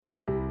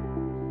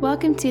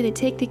Welcome to the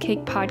Take the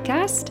Cake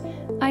podcast.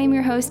 I am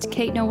your host,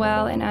 Kate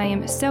Noel, and I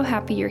am so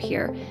happy you're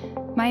here.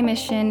 My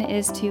mission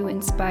is to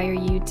inspire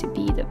you to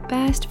be the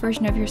best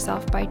version of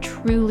yourself by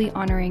truly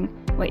honoring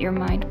what your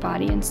mind,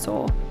 body, and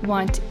soul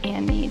want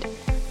and need.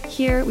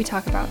 Here, we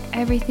talk about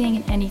everything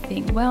and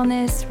anything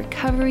wellness,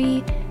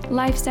 recovery,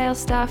 lifestyle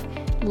stuff,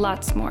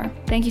 lots more.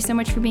 Thank you so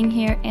much for being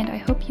here, and I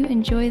hope you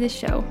enjoy the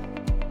show.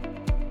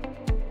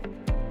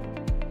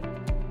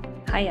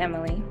 Hi,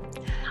 Emily.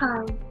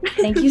 Hi.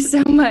 Thank you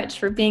so much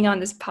for being on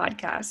this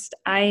podcast.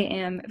 I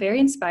am very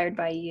inspired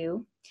by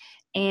you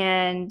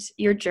and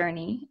your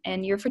journey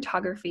and your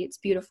photography. It's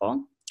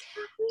beautiful.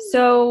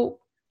 So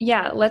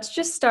yeah, let's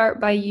just start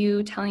by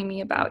you telling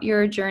me about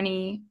your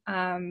journey,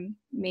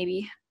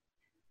 maybe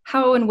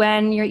how and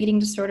when your eating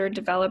disorder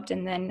developed,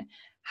 and then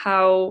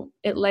how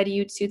it led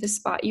you to the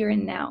spot you're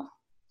in now.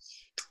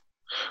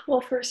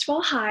 Well, first of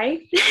all, hi.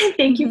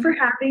 Thank you for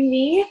having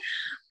me.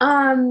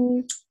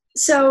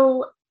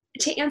 So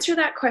to answer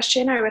that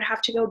question, I would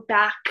have to go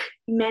back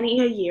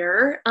many a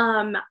year.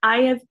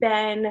 I have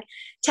been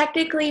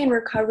technically in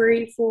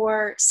recovery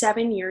for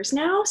 7 years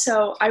now.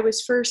 So I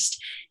was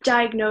first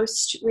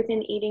diagnosed with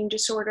an eating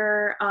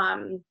disorder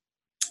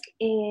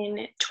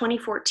in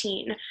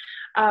 2014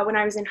 when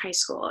I was in high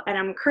school. And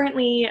I'm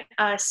currently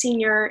a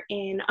senior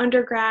in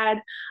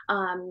undergrad.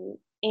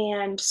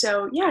 And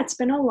so, yeah, it's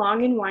been a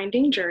long and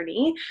winding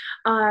journey,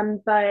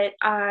 but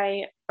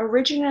I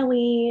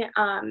originally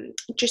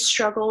just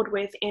struggled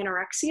with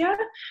anorexia.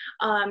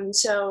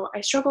 So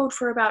I struggled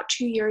for about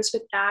 2 years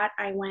with that.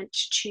 I went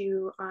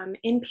to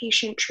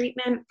inpatient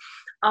treatment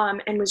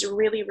and was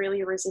really,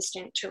 really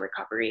resistant to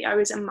recovery. I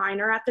was a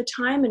minor at the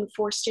time and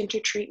forced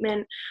into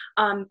treatment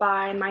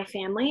by my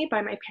family,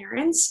 by my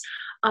parents.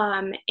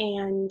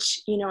 And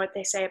you know what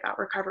they say about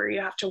recovery,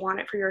 you have to want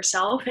it for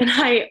yourself. And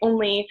I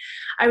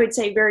would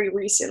say very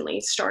recently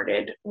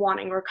started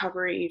wanting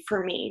recovery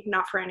for me,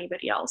 not for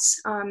anybody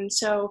else.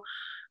 So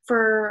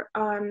for,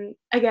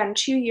 again,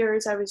 2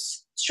 years, I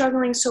was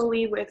struggling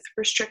solely with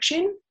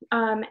restriction.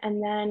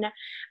 And then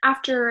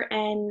after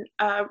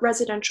a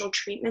residential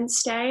treatment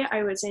stay,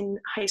 I was in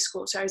high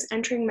school. So I was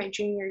entering my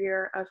junior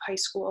year of high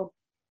school.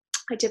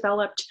 I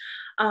developed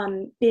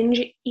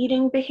binge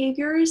eating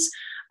behaviors.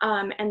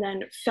 And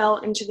then fell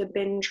into the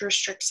binge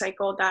restrict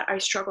cycle that I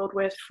struggled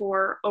with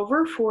for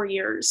over 4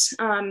 years.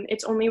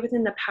 It's only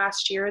within the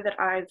past year that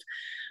I've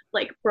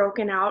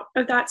broken out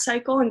of that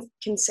cycle and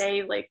can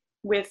say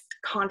with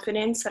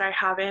confidence that I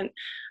haven't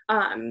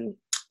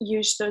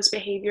used those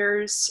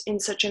behaviors in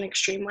such an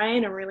extreme way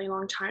in a really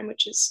long time,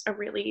 which is a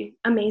really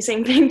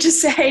amazing thing to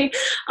say,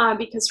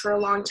 because for a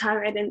long time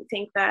I didn't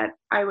think that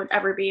I would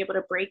ever be able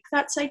to break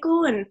that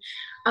cycle. And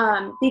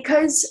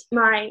because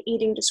my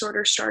eating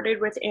disorder started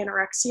with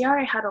anorexia,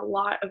 I had a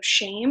lot of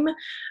shame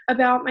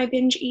about my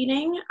binge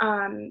eating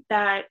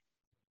that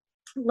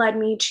led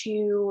me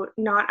to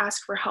not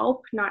ask for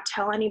help, not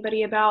tell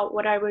anybody about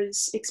what I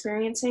was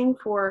experiencing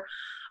for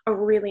a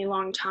really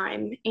long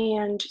time.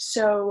 And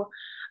so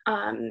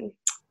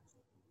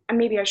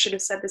maybe I should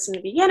have said this in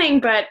the beginning,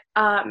 but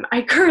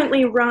I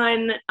currently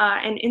run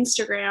an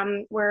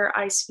Instagram where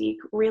I speak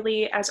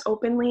really as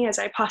openly as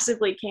I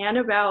possibly can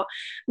about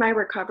my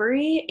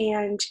recovery.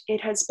 And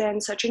it has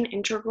been such an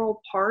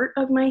integral part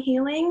of my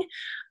healing,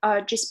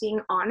 just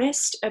being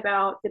honest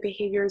about the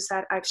behaviors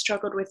that I've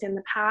struggled with in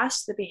the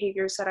past, the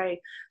behaviors that I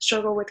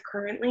struggle with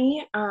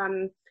currently,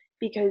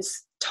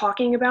 because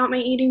talking about my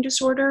eating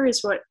disorder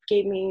is what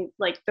gave me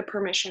the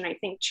permission, I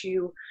think,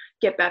 to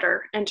get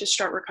better and to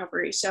start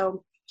recovery.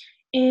 So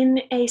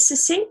in a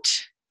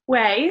succinct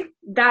way,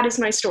 that is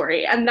my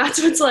story, and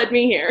that's what's led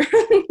me here.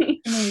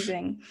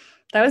 Amazing.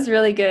 That was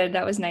really good.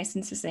 That was nice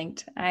and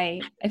succinct.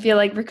 I feel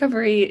like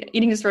recovery,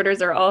 eating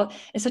disorders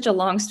it's such a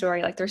long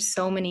story. There's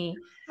so many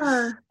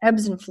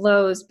ebbs and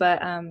flows,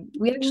 but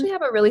we actually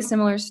have a really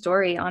similar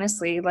story,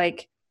 honestly.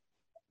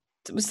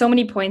 So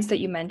many points that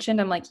you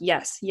mentioned, I'm like,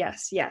 yes.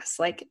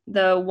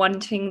 The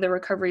wanting the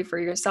recovery for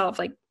yourself,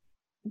 I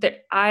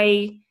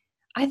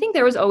think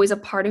there was always a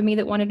part of me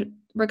that wanted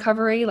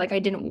recovery. I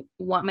didn't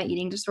want my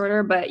eating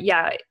disorder, but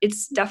yeah,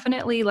 it's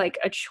definitely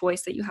a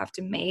choice that you have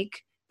to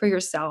make for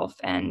yourself.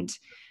 And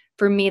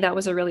for me, that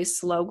was a really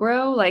slow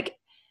grow.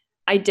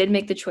 I did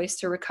make the choice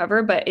to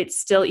recover, but it's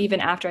still, even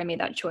after I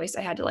made that choice,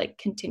 I had to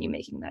continue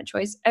making that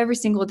choice every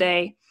single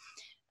day.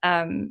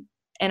 And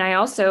I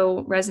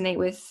also resonate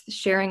with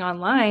sharing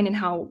online and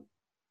how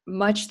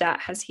much that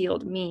has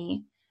healed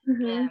me.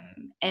 Mm-hmm.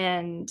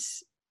 And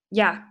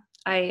yeah,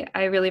 I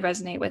really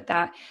resonate with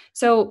that.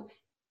 So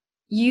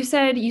you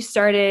said you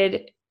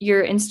started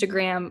your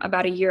Instagram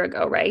about a year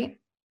ago, right?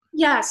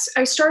 Yes,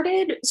 I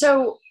started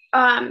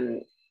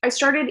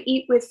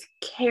Eat with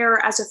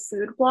Care as a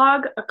food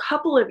blog a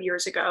couple of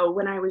years ago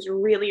when I was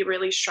really,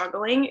 really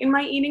struggling in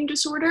my eating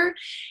disorder,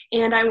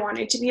 and I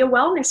wanted to be a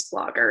wellness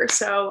blogger.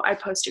 So I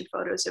posted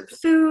photos of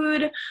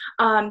food.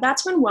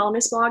 That's when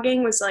wellness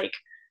blogging was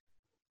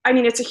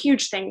it's a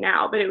huge thing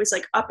now, but it was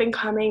up and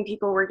coming.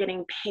 People were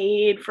getting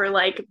paid for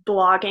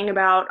blogging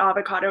about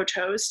avocado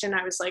toast. And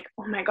I was like,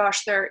 oh my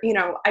gosh,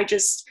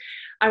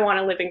 I want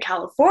to live in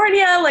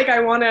California. Like I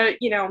want to,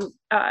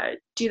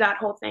 do that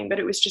whole thing. But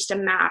it was just a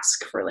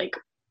mask for like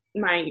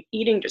my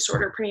eating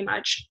disorder pretty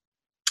much.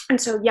 And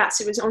so, yes,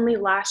 it was only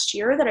last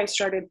year that I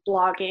started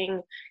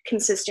blogging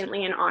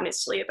consistently and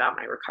honestly about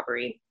my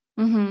recovery.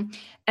 Mm-hmm.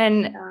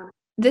 And Yeah.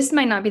 this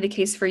might not be the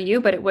case for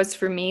you, but it was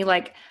for me.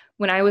 Like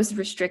when I was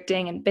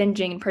restricting and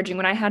binging and purging,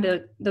 when I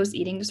had those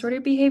eating disorder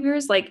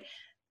behaviors, like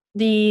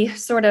the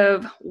sort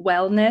of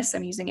wellness,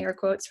 I'm using air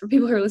quotes for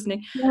people who are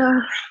listening, Yeah.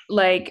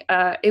 like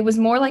it was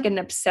more like an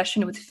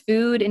obsession with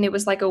food. And it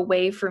was like a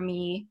way for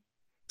me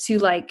to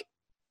like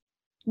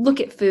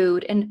look at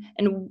food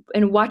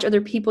and watch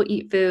other people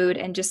eat food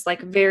and just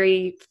like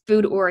very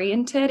food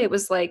oriented. It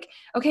was like,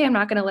 okay, I'm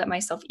not going to let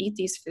myself eat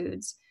these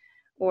foods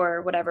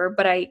or whatever,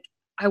 but I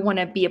want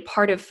to be a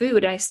part of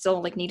food. I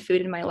still like need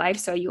food in my life.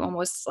 So you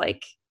almost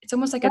like, it's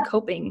almost like a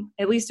coping,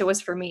 at least it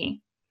was for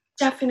me.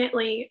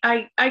 Definitely.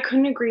 I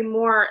couldn't agree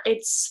more.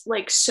 It's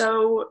like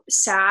so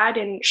sad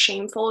and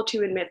shameful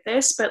to admit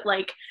this, but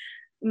like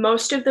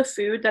most of the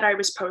food that I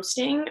was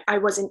posting, I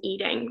wasn't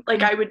eating.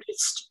 Like I would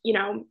just,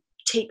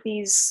 take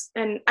these,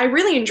 and I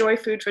really enjoy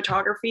food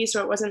photography.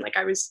 So it wasn't like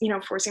I was,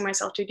 forcing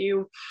myself to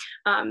do,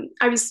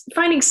 I was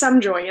finding some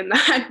joy in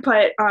that.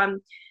 But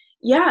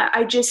yeah,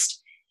 I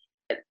just,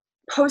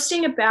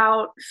 posting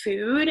about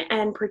food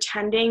and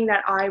pretending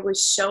that I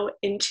was so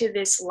into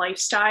this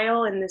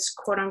lifestyle and this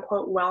quote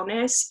unquote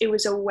wellness, it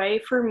was a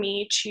way for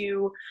me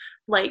to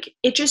like,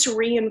 it just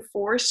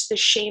reinforced the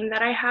shame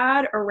that I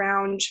had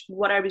around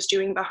what I was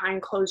doing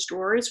behind closed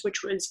doors,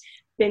 which was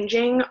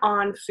binging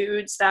on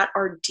foods that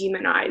are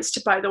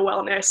demonized by the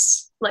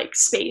wellness like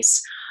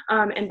space,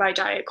 and by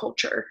diet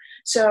culture.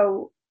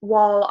 So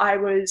while I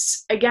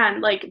was, again,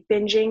 like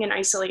binging in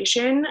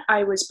isolation,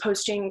 I was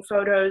posting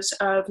photos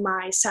of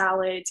my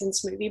salads and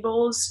smoothie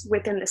bowls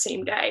within the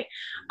same day,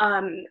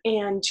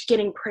 and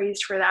getting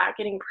praised for that,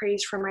 getting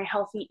praised for my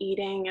healthy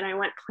eating. And I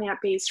went plant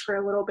based for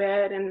a little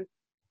bit. And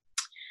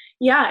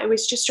yeah, it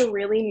was just a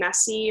really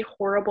messy,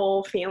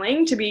 horrible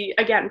feeling to be,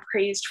 again,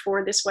 praised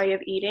for this way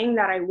of eating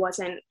that I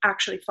wasn't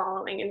actually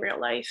following in real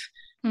life.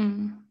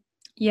 Mm.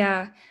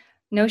 Yeah,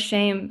 no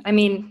shame. I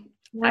mean,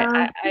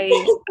 Yeah.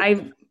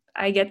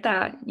 I get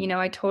that.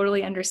 I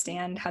totally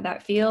understand how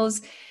that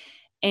feels,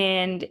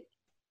 and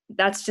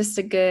that's just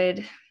a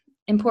good,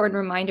 important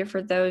reminder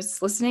for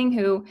those listening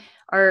who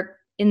are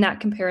in that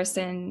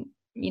comparison,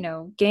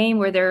 game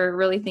where they're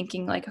really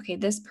thinking like, okay,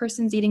 this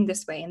person's eating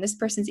this way and this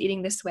person's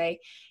eating this way.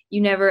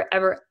 You never,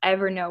 ever,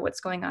 ever know what's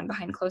going on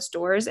behind closed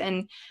doors.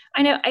 And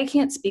I know I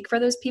can't speak for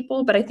those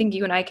people, but I think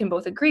you and I can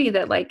both agree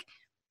that like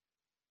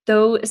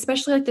though,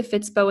 especially like the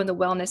Fitspo and the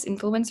wellness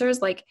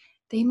influencers, like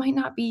they might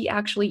not be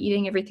actually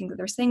eating everything that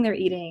they're saying they're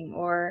eating,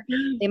 or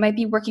they might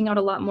be working out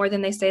a lot more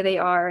than they say they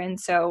are. And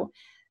so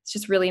it's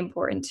just really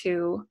important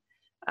to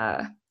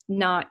uh,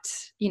 not,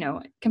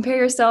 compare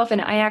yourself.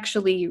 And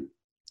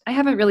I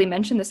haven't really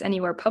mentioned this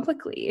anywhere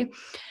publicly,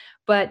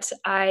 but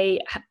I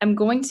am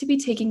going to be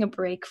taking a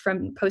break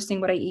from posting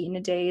what I eat in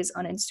a day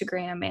on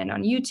Instagram and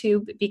on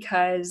YouTube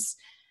because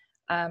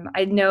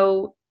I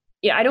know,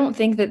 yeah, I don't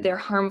think that they're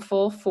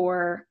harmful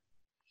for,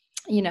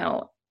 you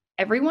know,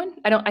 everyone.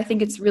 I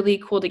think it's really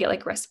cool to get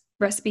like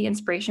recipe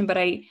inspiration, but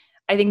I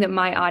think that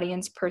my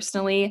audience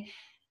personally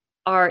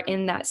are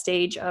in that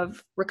stage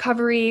of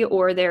recovery,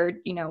 or they're,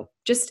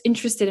 just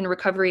interested in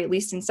recovery, at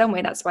least in some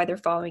way. That's why they're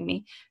following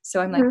me.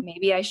 So I'm like, Mhm.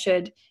 maybe I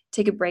should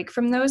take a break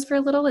from those for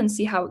a little and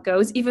see how it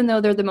goes, even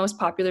though they're the most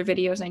popular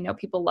videos. I know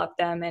people love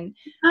them. And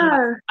I'm not,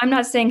 Yeah. I'm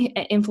not saying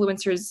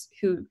influencers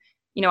who,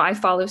 I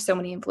follow so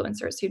many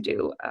influencers who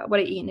do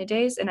what I eat in a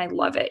days, and I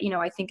love it.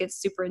 I think it's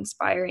super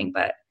inspiring,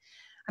 but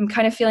I'm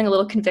kind of feeling a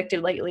little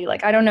convicted lately.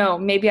 Like, I don't know,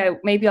 maybe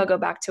I'll go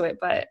back to it,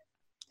 but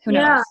who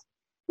Yeah. knows?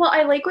 Well,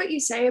 I like what you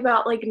say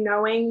about like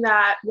knowing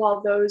that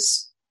while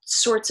those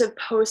sorts of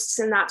posts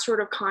and that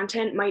sort of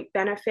content might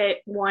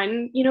benefit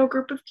one,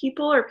 group of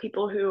people, or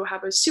people who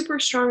have a super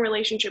strong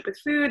relationship with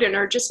food and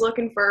are just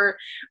looking for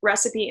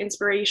recipe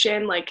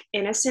inspiration like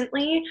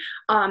innocently,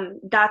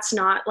 that's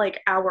not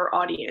like our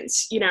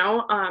audience,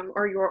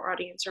 or your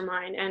audience or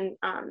mine.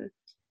 And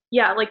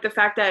yeah, like the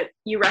fact that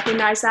you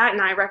recognize that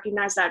and I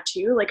recognize that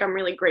too, like I'm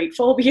really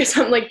grateful because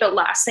I'm like, the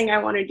last thing I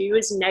want to do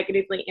is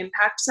negatively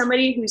impact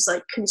somebody who's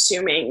like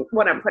consuming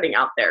what I'm putting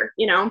out there.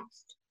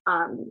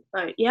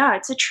 But yeah,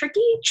 it's a tricky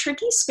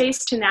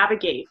space to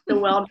navigate the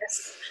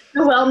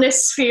wellness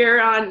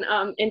sphere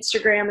on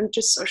Instagram and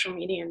just social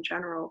media in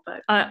general.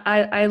 But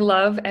I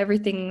love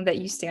everything that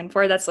you stand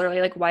for. That's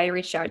literally like why I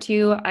reached out to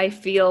you. I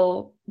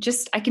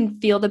can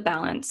feel the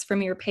balance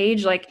from your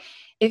page. Like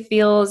it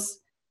feels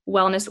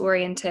wellness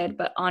oriented,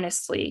 but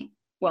honestly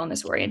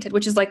wellness oriented,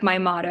 which is like my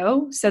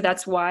motto. So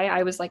that's why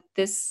I was like,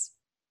 this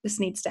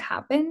needs to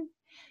happen.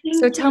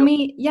 So thank tell you.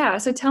 me, yeah.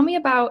 So tell me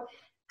about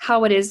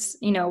how it is,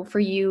 for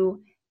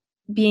you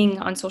being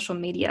on social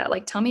media.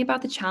 Like tell me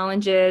about the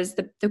challenges,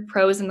 the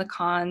pros and the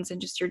cons,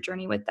 and just your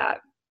journey with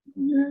that.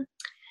 Mhm.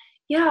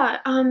 Yeah,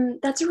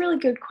 that's a really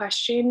good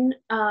question.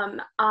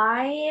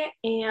 I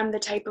am the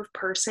type of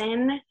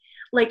person,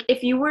 like,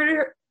 if you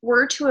were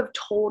were to have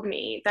told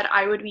me that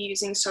I would be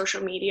using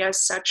social media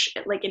as such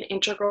like an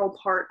integral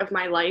part of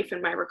my life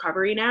and my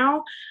recovery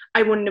now,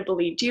 I wouldn't have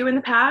believed you in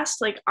the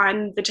past. Like,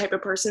 I'm the type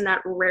of person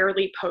that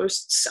rarely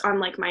posts on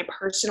like my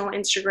personal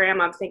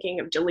Instagram. I'm thinking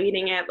of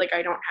deleting it. Like,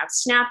 I don't have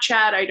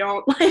Snapchat. I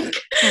don't like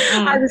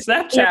I was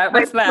Snapchat.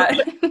 What's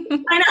that?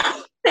 I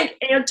know, like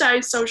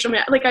anti-social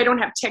media. Like, I don't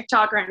have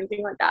TikTok or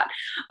anything like that.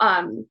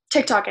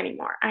 TikTok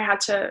anymore. I had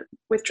to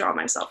withdraw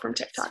myself from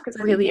TikTok because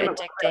really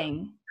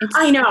addicting.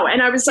 I know,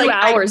 and I was 2 like,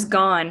 hours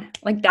gone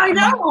like that.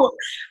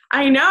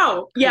 I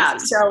know. Crazy. Yeah.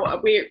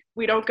 So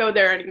we don't go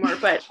there anymore.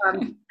 But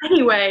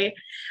anyway,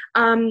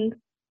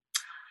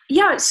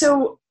 yeah.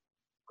 So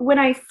when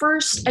I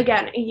first,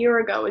 again, a year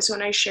ago is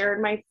when I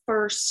shared my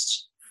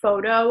first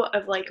photo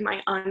of like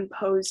my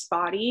unposed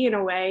body in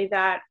a way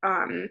that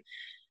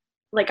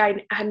like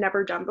I had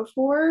never done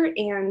before,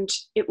 and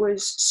it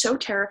was so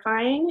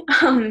terrifying.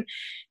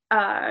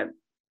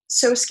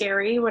 So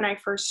scary when I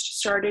first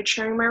started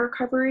sharing my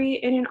recovery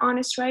in an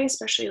honest way,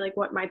 especially like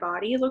what my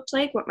body looked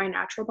like, what my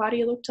natural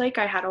body looked like.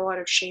 I had a lot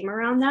of shame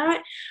around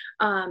that.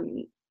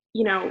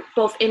 You know,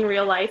 both in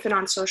real life and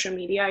on social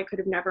media, I could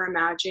have never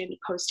imagined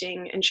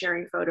posting and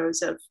sharing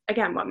photos of,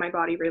 again, what my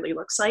body really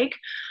looks like.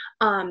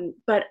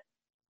 But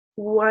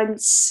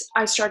once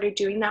I started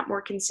doing that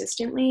more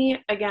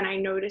consistently, again, I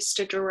noticed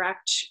a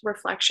direct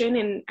reflection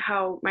in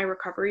how my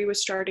recovery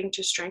was starting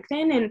to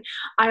strengthen. And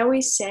I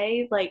always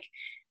say, like,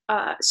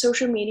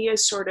 social media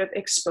is sort of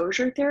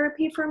exposure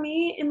therapy for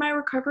me in my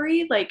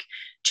recovery. Like,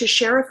 to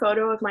share a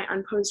photo of my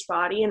unposed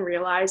body and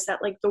realize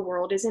that like the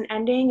world isn't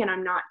ending and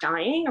I'm not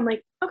dying. I'm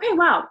like, okay,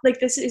 wow,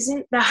 like this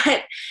isn't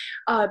that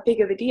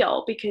big of a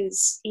deal,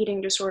 because eating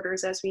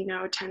disorders, as we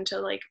know, tend to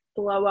like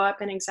blow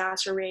up and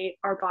exacerbate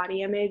our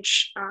body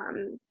image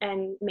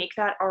and make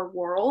that our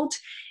world.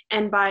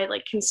 And by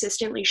like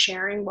consistently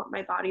sharing what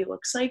my body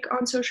looks like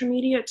on social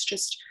media, it's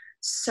just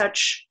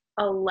such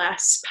a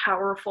less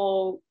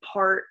powerful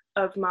part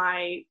of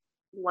my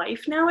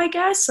life now, I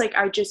guess. Like,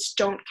 I just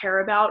don't care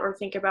about or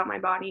think about my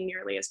body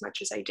nearly as much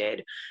as I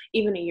did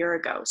even a year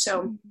ago.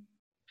 So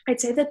I'd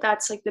say that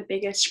that's like the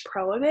biggest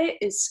pro of it,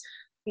 is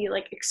the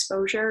like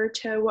exposure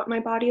to what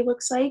my body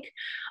looks like.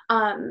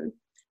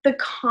 The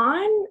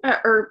con,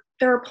 or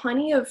there are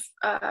plenty of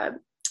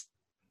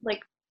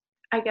like,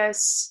 I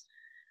guess,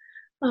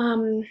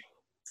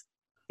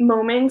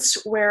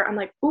 moments where I'm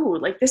like, ooh,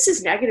 like this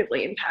is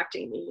negatively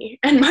impacting me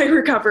and my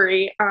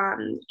recovery.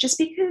 Just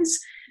because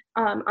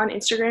on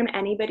Instagram,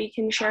 anybody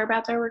can share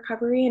about their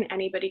recovery and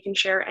anybody can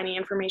share any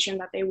information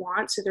that they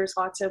want. So there's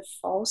lots of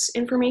false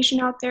information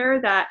out there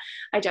that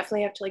I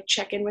definitely have to like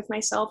check in with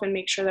myself and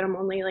make sure that I'm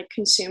only like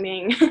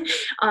consuming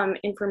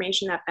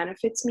information that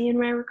benefits me in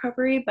my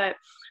recovery. But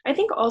I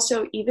think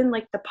also even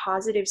like the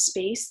positive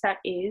space that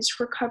is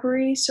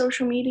recovery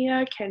social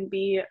media can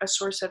be a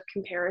source of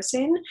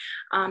comparison.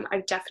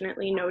 I've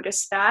definitely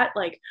noticed that,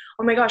 like,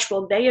 oh my gosh,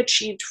 well, they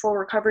achieved full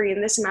recovery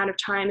in this amount of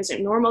time. Is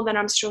it normal that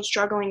I'm still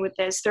struggling with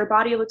this? Their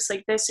body looks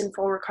like this in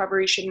full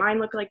recovery. Should mine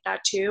look like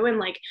that too? And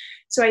like,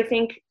 so I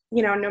think,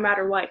 you know, no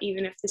matter what,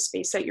 even if the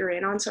space that you're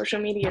in on social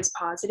media is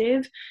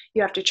positive,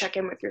 you have to check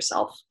in with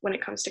yourself when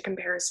it comes to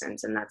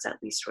comparisons. And that's at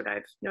least what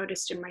I've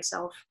noticed in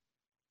myself.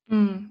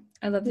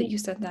 I love that you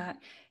said that.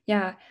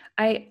 Yeah,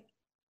 I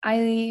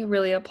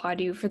really applaud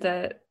you for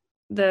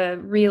the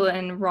real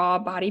and raw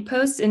body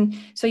posts. And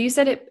so you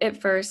said it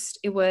at first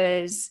it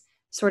was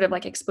sort of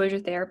like exposure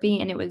therapy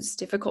and it was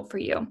difficult for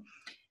you.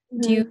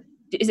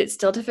 Is it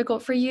still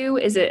difficult for you?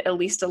 Is it at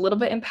least a little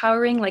bit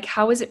empowering? Like,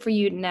 how is it for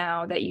you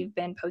now that you've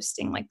been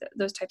posting like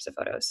those types of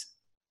photos?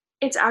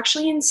 It's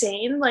actually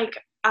insane. Like,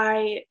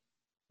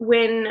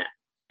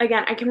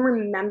 again, I can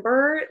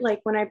remember like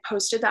when I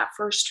posted that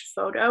first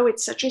photo,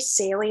 it's such a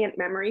salient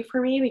memory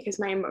for me because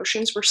my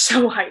emotions were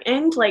so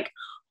heightened, like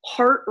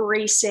heart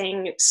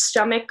racing,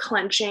 stomach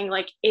clenching.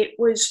 Like, it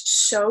was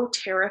so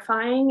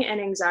terrifying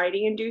and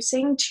anxiety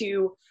inducing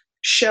to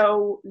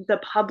show the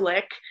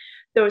public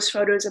those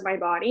photos of my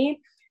body.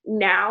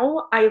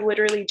 Now I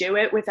literally do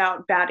it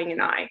without batting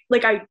an eye.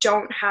 Like, I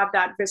don't have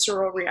that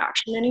visceral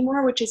reaction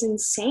anymore, which is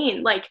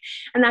insane. Like,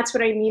 and that's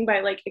what I mean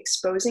by like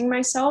exposing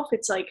myself.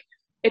 It's like,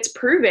 it's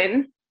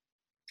proven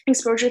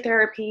exposure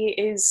therapy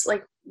is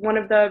like one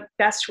of the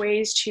best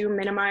ways to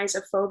minimize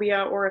a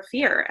phobia or a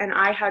fear. And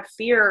I had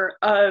fear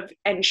of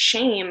and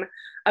shame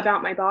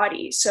about my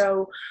body.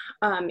 So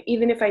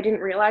even if I didn't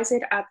realize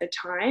it at the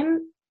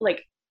time,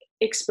 like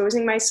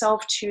exposing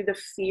myself to the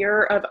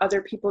fear of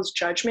other people's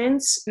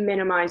judgments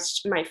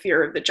minimized my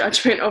fear of the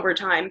judgment over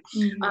time.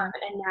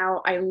 And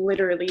now I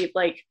literally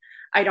like,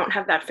 I don't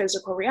have that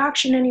physical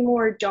reaction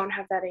anymore, don't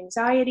have that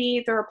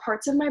anxiety. There are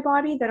parts of my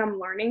body that I'm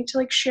learning to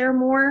like share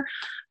more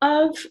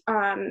of,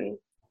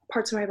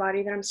 parts of my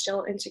body that I'm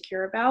still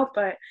insecure about.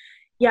 But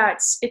yeah,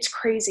 it's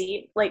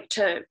crazy, like,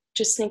 to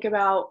just think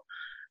about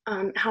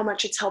how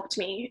much it's helped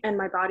me and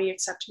my body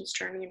acceptance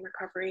journey and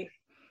recovery.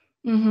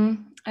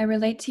 I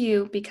relate to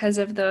you because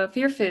of the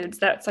fear foods.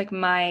 That's like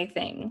my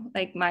thing,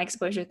 like my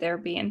exposure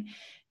therapy. And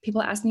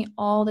people ask me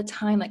all the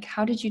time, like,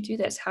 how did you do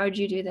this? How did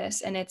you do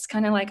this? And it's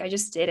kind of like, I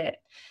just did it.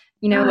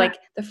 Like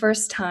the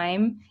first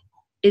time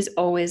is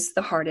always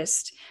the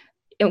hardest.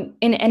 In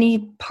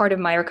any part of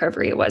my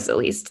recovery, it was, at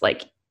least,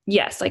 like,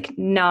 yes, like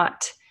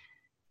not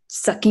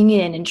sucking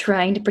in and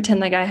trying to pretend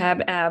like I have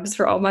abs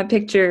for all my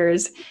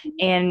pictures.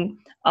 And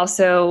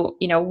also,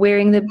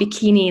 wearing the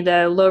bikini,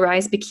 the low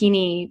rise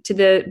bikini to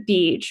the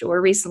beach,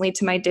 or recently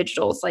to my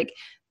digitals. Like,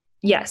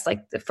 yes,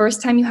 like the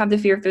first time you have the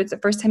fear of foods, the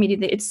first time you do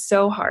that, it's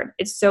so hard.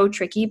 It's so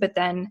tricky. But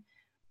then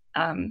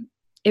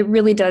it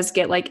really does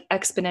get like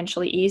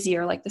exponentially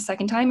easier. Like the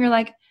second time you're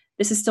like,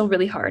 this is still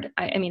really hard.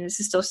 I mean,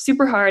 this is still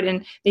super hard.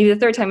 And maybe the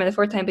third time and the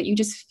fourth time, but you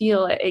just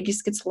feel it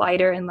just gets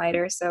lighter and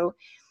lighter. So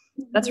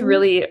that's a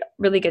really,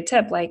 really good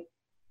tip. Like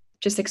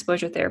just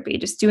exposure therapy,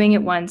 just doing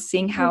it once,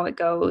 seeing how it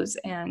goes.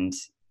 And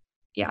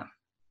yeah.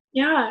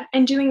 Yeah.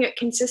 And doing it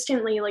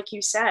consistently, like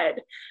you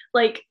said,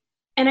 like,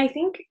 and I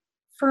think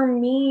for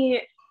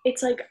me,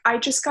 it's like, I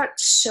just got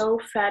so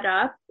fed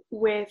up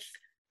with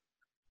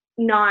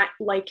not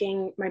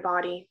liking my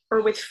body,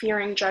 or with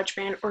fearing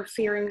judgment, or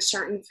fearing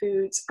certain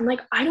foods. I'm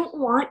like, I don't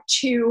want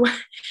to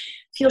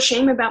feel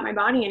shame about my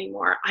body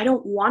anymore. I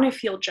don't want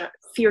to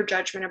fear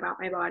judgment about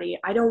my body.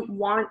 I don't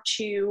want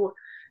to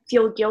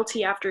feel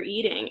guilty after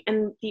eating.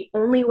 And the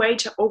only way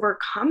to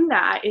overcome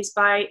that is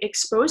by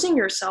exposing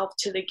yourself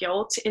to the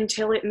guilt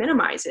until it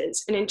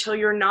minimizes, and until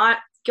you're not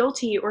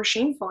guilty or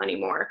shameful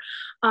anymore.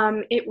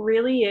 It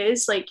really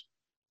is like,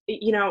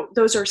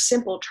 those are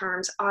simple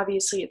terms.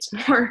 Obviously, it's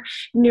more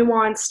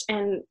nuanced.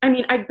 And I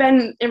mean, I've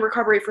been in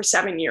recovery for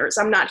 7 years.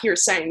 I'm not here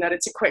saying that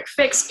it's a quick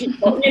fix,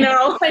 people,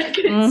 like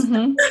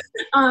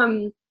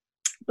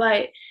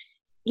but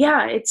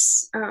yeah,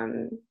 it's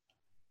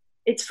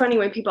funny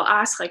when people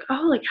ask like,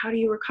 oh, like, how do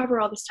you recover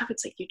all this stuff?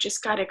 It's like, you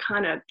just got to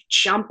kind of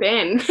jump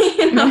in,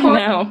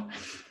 No.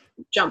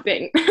 Jump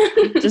in.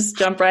 Just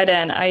jump right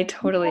in. I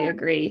totally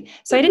agree.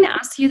 So I didn't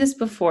ask you this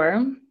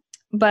before,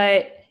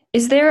 but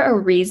is there a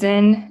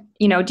reason,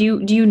 do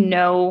you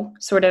know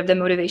sort of the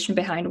motivation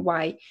behind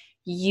why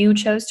you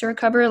chose to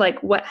recover?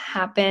 Like what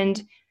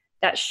happened,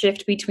 that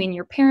shift between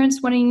your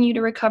parents wanting you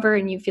to recover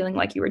and you feeling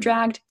like you were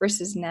dragged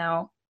versus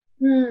now?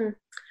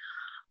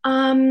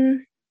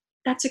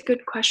 That's a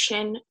good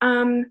question.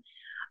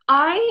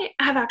 I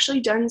have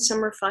actually done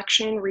some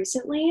reflection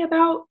recently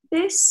about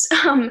this.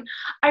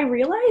 I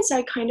realized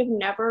I kind of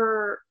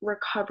never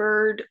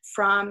recovered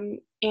from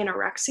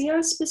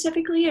anorexia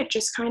specifically. It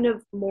just kind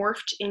of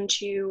morphed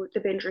into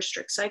the binge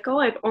restrict cycle.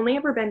 I've only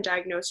ever been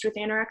diagnosed with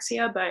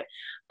anorexia, but,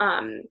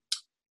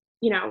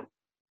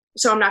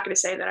 so I'm not going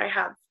to say that I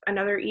have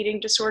another eating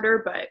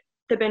disorder, but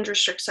the binge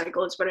restrict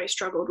cycle is what I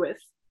struggled with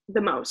the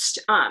most.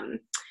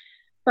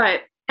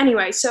 But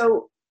anyway,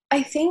 so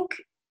I think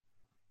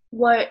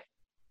what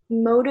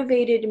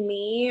motivated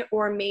me,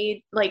 or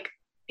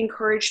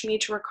encouraged me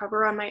to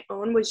recover on my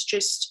own, was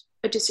just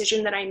a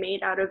decision that I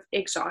made out of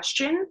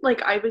exhaustion.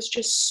 Like I was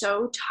just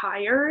so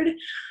tired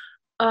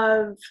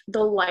of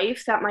the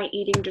life that my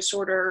eating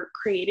disorder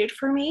created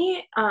for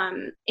me.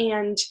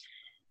 And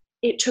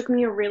it took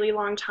me a really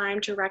long time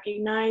to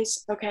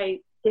recognize,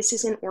 okay, this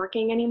isn't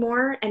working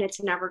anymore, and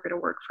it's never going to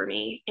work for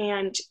me.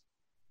 And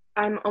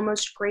I'm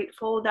almost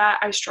grateful that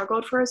I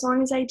struggled for as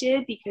long as I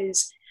did,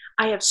 because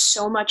I have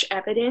so much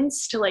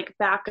evidence to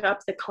back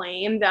up the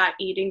claim that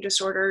eating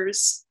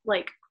disorders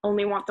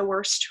only want the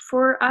worst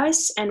for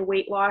us, and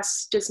weight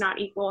loss does not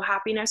equal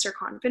happiness or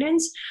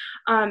confidence.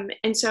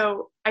 And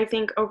so I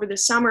think over the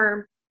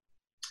summer,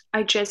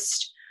 I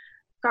just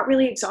got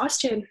really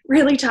exhausted,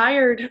 really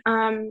tired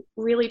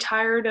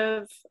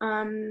of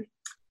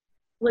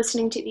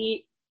listening to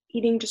the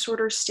eating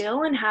disorder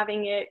still, and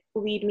having it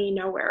lead me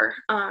nowhere.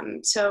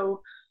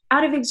 So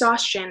out of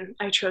exhaustion,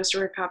 I chose to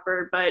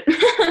recover, but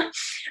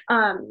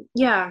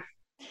yeah.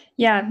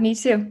 Yeah, me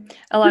too.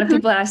 A lot of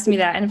people asked me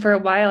that. And for a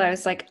while I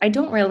was like, I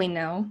don't really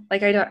know.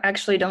 Like, I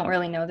don't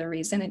really know the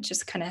reason. It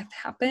just kind of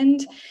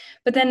happened.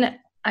 But then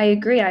I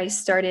agree. I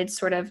started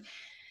sort of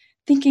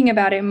thinking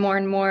about it more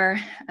and more.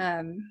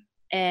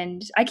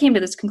 And I came to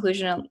this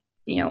conclusion,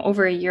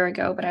 over a year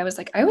ago, but I was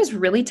like, I was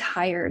really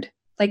tired,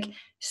 like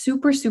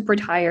super, super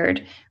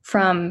tired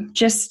from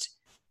just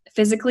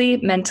physically,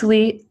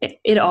 mentally,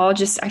 it all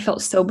just, I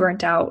felt so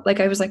burnt out. Like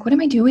I was like, what am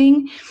I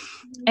doing?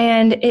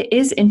 And it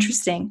is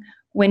interesting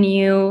when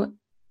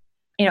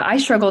I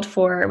struggled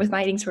with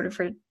my eating disorder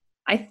for,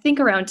 I think,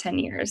 around 10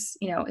 years.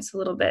 It's a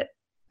little bit,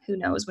 who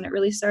knows when it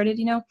really started,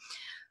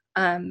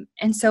 and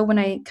so when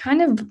I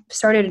kind of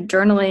started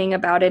journaling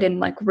about it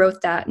and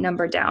wrote that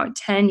number down,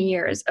 10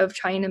 years of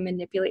trying to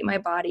manipulate my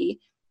body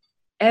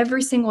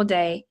every single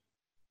day,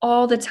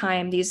 all the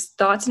time, these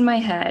thoughts in my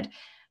head,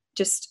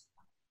 just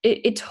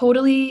it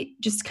totally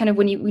just kind of,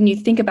 when you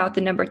think about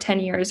the number 10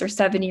 years or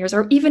 7 years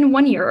or even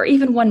 1 year or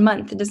even 1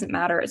 month, it doesn't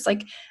matter. It's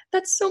like,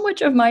 that's so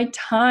much of my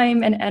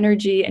time and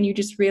energy. And you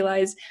just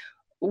realize,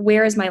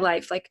 where is my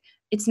life? Like,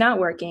 it's not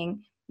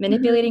working.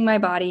 Manipulating my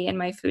body and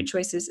my food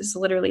choices is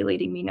literally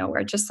leading me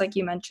nowhere. Just like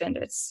you mentioned,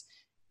 it's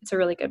a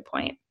really good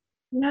point.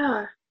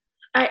 Yeah.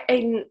 I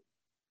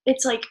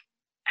it's like,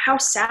 how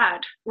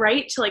sad,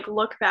 right? To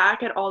look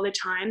back at all the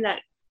time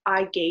that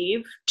I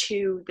gave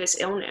to this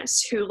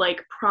illness, who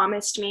like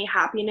promised me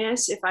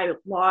happiness if I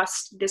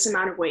lost this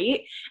amount of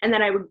weight, and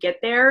then I would get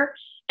there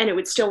and it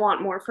would still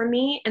want more from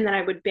me, and then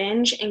I would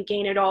binge and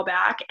gain it all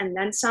back and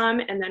then some,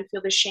 and then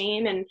feel the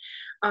shame. And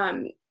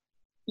um,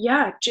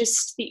 yeah,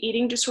 just the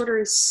eating disorder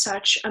is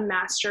such a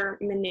master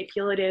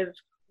manipulative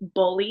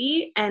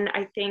bully. And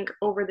I think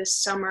over the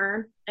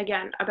summer,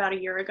 again, about a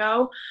year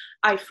ago,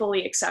 I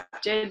fully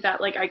accepted that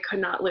like I could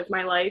not live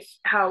my life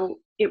how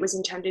it was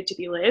intended to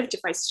be lived if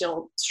I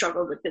still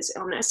struggled with this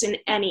illness in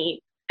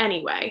any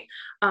way.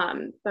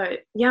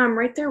 But yeah, I'm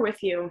right there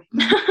with you.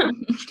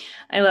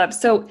 I love.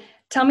 So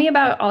tell me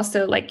about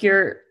also like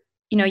you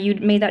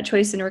made that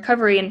choice in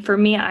recovery. And for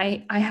me,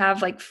 I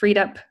have like freed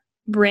up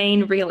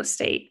brain real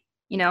estate,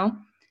 you know?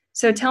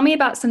 So tell me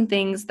about some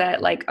things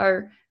that like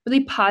are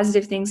really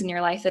positive things in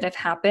your life that have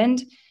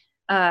happened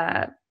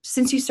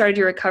since you started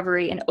your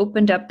recovery and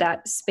opened up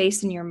that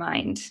space in your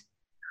mind.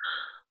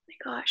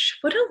 Gosh,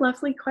 what a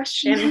lovely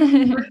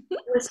question.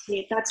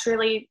 That's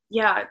really,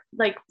 yeah,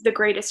 like the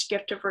greatest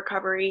gift of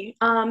recovery.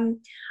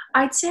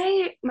 I'd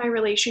say my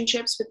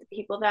relationships with the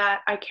people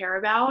that I care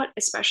about,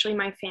 especially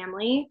my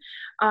family,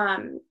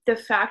 the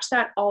fact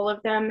that all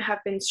of them have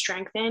been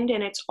strengthened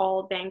and it's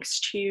all thanks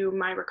to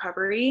my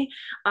recovery,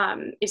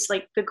 is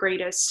like the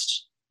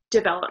greatest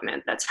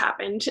development that's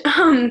happened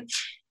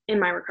in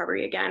my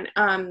recovery again.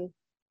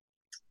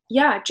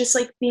 Yeah, just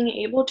like being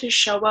able to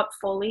show up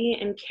fully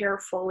and care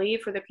fully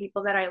for the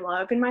people that I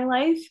love in my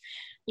life.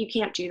 You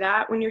can't do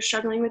that when you're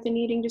struggling with an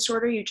eating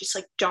disorder. You just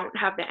like don't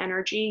have the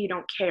energy. You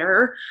don't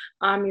care.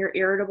 You're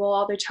irritable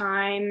all the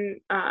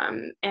time,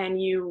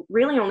 and you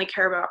really only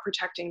care about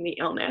protecting the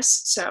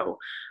illness. So,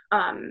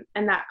 and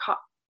that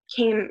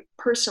came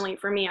personally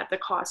for me at the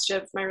cost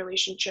of my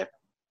relationship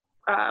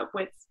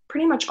with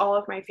pretty much all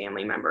of my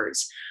family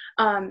members.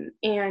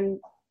 And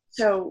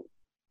so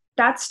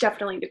that's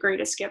definitely the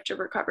greatest gift of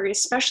recovery,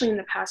 especially in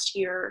the past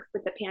year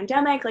with the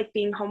pandemic, like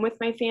being home with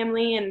my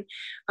family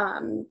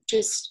and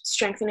just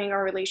strengthening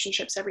our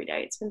relationships every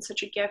day. It's been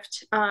such a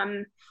gift.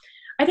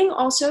 I think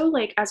also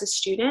like as a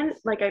student,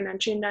 like I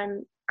mentioned,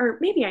 or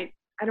maybe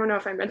I don't know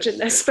if I mentioned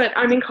this, but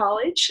I'm in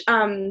college.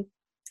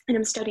 And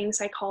I'm studying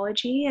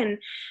psychology, and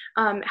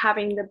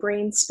having the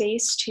brain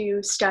space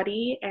to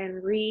study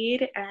and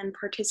read and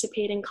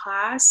participate in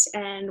class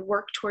and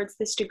work towards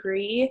this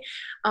degree.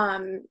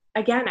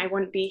 Again, I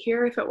wouldn't be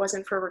here if it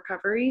wasn't for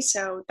recovery.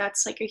 So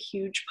that's like a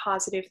huge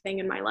positive thing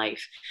in my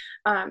life.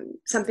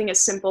 Something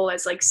as simple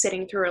as like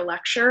sitting through a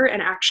lecture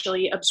and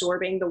actually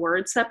absorbing the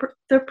words that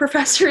the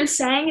professor is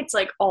saying. It's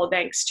like all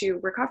thanks to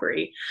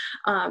recovery.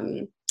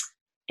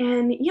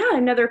 And yeah,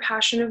 another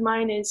passion of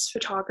mine is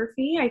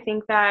photography. I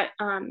think that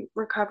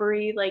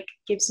recovery like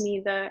gives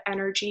me the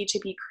energy to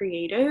be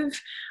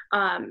creative.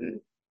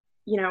 When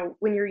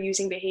you're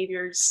using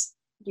behaviors,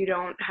 you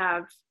don't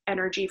have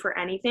energy for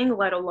anything,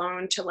 let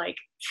alone to like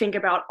think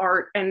about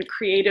art and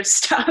creative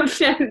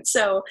stuff. And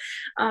so,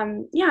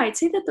 yeah, I'd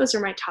say that those are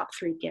my top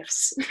three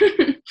gifts.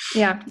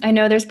 Yeah, I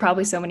know there's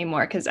probably so many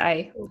more because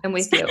I am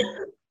with you.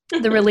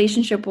 The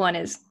relationship one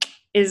is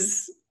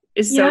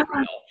so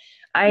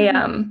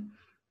Yeah. real.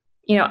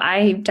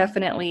 I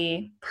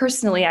definitely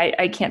personally,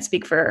 I can't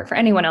speak for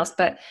anyone else,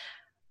 but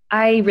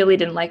I really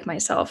didn't like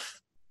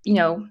myself,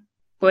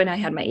 when I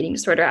had my eating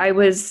disorder. I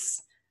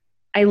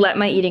let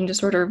my eating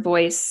disorder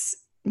voice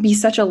be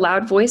such a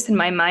loud voice in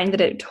my mind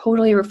that it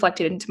totally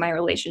reflected into my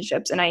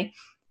relationships. And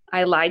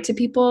I lied to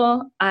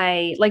people.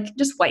 I like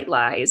just white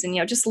lies and,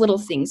 just little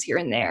things here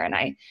and there. And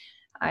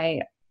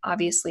I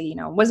obviously,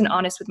 wasn't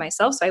honest with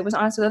myself. So I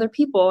wasn't honest with other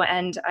people.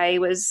 And I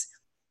was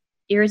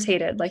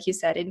irritated, like you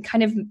said, and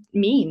kind of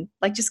mean,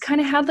 like just kind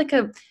of had like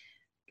a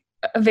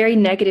very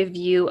negative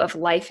view of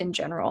life in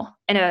general.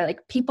 And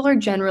like people are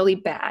generally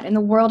bad and the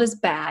world is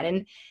bad.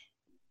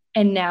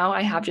 And now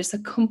I have just a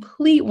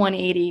complete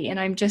 180 and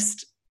I'm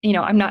just,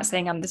 I'm not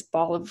saying I'm this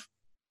ball of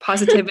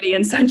positivity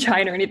and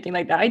sunshine or anything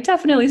like that. I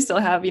definitely still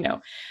have,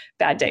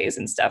 bad days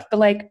and stuff, but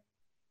like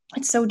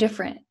it's so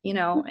different,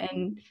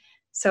 and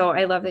so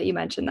I love that you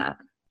mentioned that.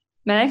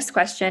 My next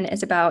question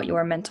is about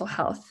your mental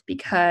health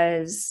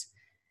because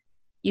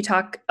you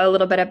talk a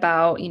little bit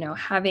about,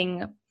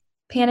 having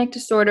panic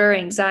disorder,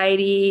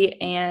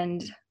 anxiety,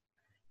 and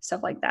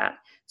stuff like that.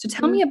 So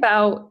tell me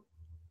about,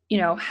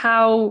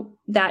 how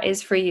that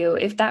is for you,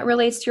 if that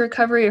relates to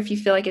recovery, or if you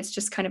feel like it's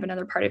just kind of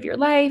another part of your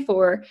life,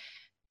 or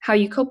how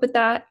you cope with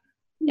that.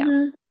 Yeah.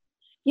 Mm-hmm.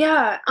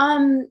 Yeah.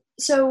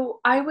 So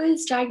I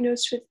was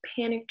diagnosed with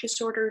panic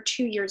disorder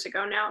 2 years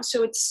ago now.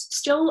 So it's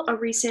still a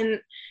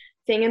recent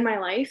thing in my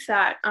life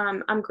that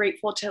I'm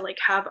grateful to like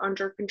have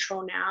under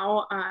control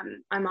now.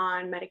 I'm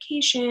on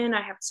medication.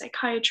 I have a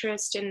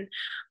psychiatrist, and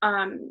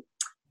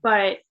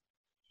but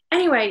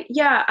anyway,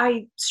 yeah,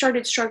 I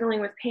started struggling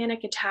with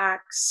panic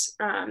attacks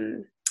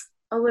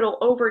a little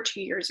over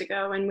 2 years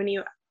ago. And when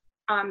you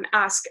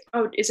ask,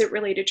 oh, is it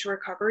related to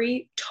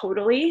recovery?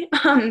 Totally.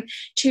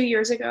 2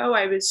 years ago,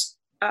 I was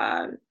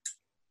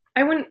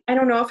I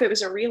don't know if it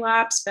was a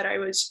relapse, but I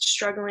was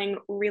struggling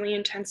really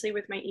intensely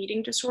with my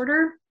eating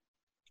disorder.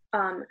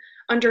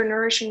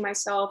 undernourishing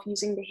myself,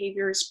 using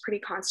behaviors pretty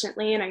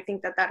constantly. And I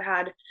think that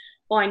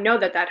I know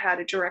that had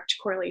a direct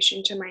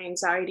correlation to my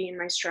anxiety and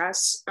my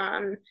stress.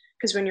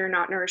 Because when you're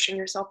not nourishing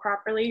yourself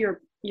properly,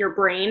 your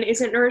brain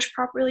isn't nourished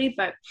properly.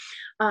 But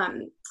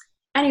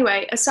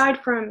anyway,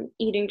 aside from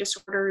eating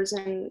disorders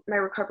and my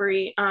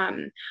recovery,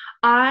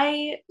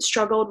 I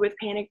struggled with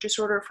panic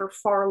disorder for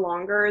far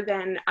longer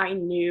than I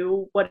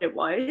knew what it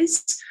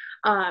was.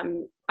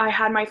 I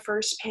had my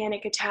first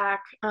panic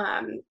attack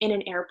in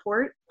an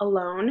airport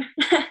alone.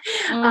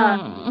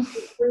 It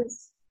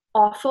was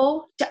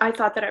awful. I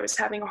thought that I was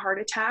having a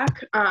heart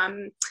attack.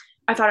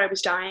 I thought I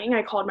was dying.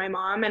 I called my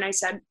mom and I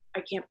said,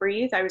 I can't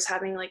breathe. I was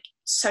having like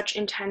such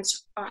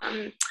intense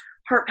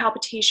heart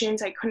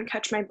palpitations. I couldn't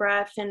catch my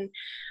breath. And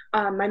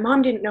my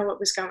mom didn't know what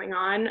was going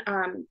on.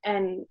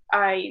 And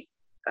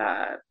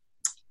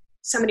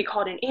somebody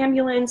called an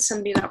ambulance,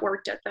 somebody that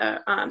worked at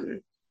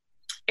the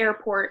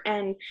airport.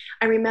 And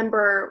I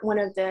remember one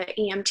of the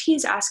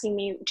EMTs asking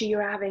me, do you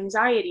have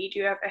anxiety? Do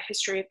you have a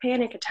history of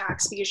panic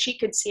attacks? Because she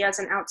could see as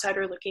an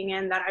outsider looking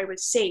in that I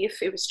was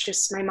safe. It was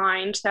just my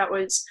mind that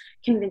was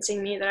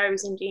convincing me that I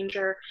was in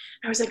danger.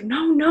 I was like,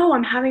 no,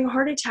 I'm having a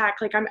heart attack.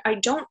 Like I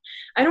don't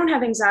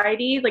have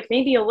anxiety, like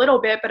maybe a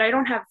little bit, but I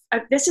don't have,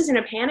 this isn't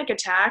a panic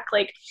attack.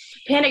 Like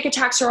panic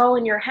attacks are all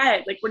in your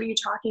head. Like, what are you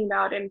talking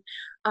about? And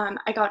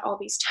I got all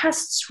these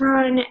tests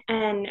run,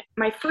 and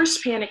my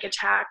first panic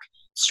attack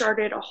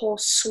started a whole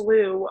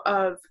slew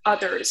of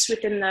others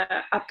within the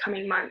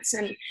upcoming months.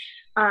 And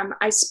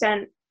I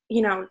spent,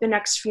 the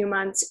next few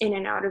months in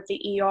and out of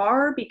the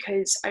ER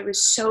because I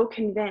was so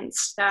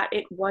convinced that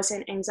it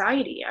wasn't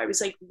anxiety. I was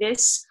like,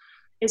 this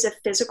is a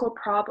physical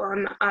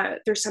problem.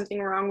 There's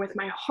something wrong with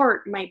my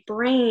heart, my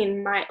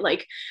brain,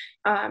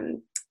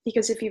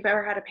 because if you've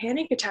ever had a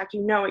panic attack,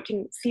 it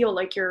can feel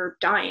like you're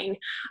dying.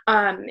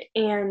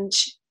 And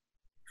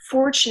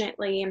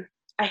fortunately,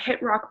 I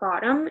hit rock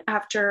bottom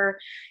after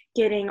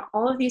getting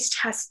all of these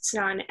tests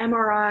done,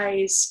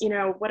 MRIs,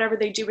 whatever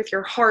they do with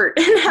your heart,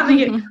 and having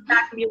it come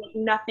back and be like,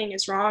 nothing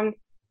is wrong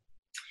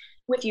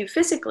with you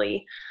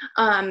physically.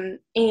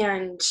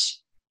 And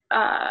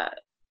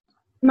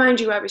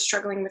mind you, I was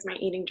struggling with my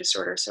eating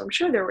disorder, so I'm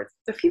sure there were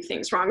a few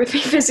things wrong with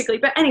me physically.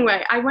 But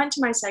anyway, I went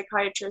to my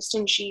psychiatrist,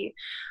 and she,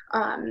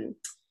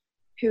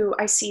 who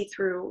I see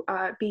through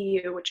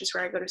BU, which is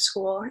where I go to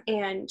school,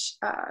 and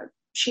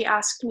she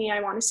asked me, I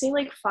want to say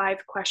like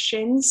 5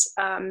 questions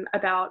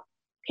about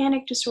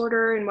panic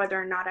disorder and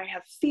whether or not I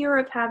have fear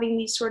of having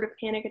these sort of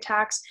panic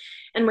attacks.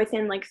 And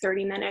within like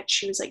 30 minutes,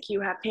 she was like,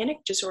 you have panic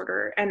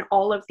disorder. And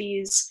all of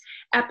these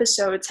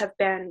episodes have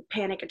been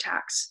panic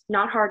attacks,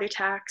 not heart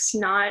attacks,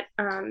 not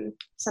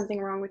something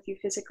wrong with you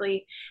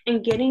physically.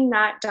 And getting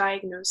that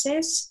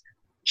diagnosis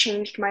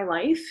changed my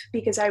life,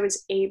 because I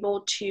was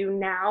able to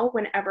now,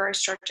 whenever I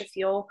start to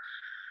feel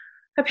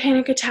a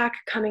panic attack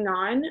coming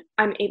on,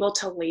 I'm able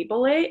to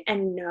label it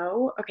and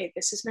know, okay,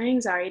 this is my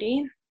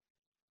anxiety.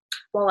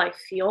 While I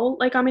feel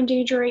like I'm in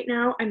danger right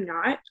now, I'm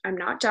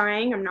not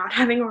dying. I'm not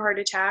having a heart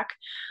attack.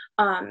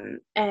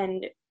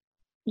 And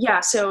yeah,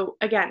 so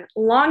again,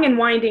 long and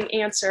winding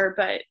answer,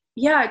 but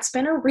yeah, it's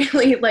been a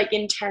really like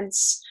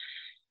intense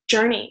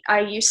journey.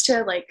 I used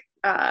to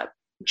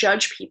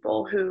judge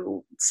people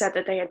who said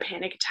that they had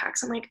panic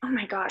attacks. I'm like, oh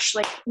my gosh,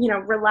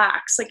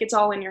 relax. Like, it's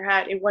all in your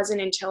head. It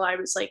wasn't until I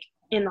was like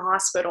in the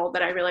hospital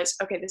that I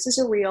realized, okay, this is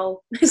a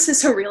real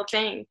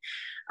thing.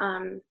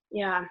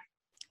 Yeah.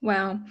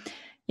 Wow.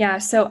 Yeah.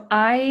 So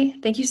I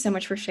thank you so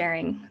much for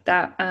sharing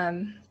that.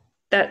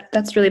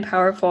 That's really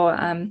powerful.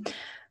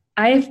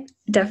 I've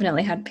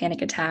definitely had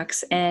panic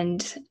attacks,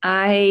 and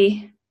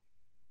I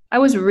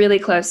was really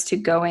close to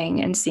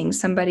going and seeing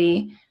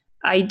somebody.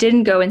 I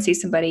didn't go and see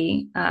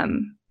somebody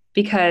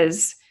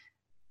because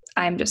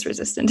I'm just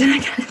resistant to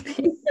that kind of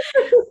thing.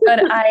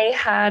 But I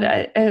had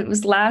it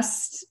was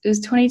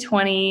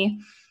 2020.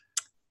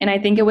 And I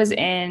think it was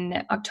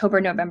in October,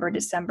 November,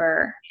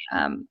 December.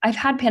 I've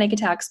had panic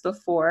attacks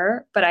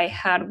before, but I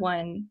had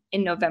one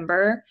in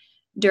November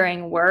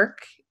during work,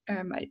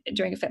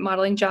 during a fit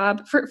modeling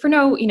job. For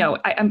no,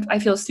 I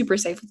feel super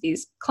safe with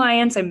these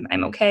clients.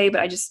 I'm okay,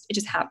 but it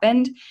just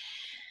happened.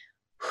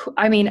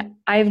 I mean,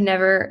 I've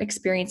never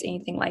experienced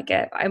anything like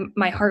it.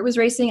 My heart was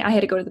racing. I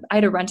had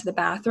to run to the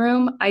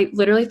bathroom. I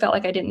literally felt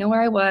like I didn't know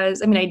where I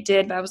was. I mean, I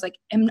did, but I was like,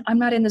 I'm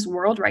not in this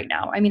world right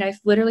now. I mean, I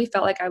literally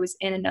felt like I was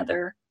in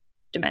another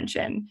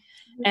dimension.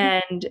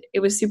 And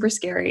it was super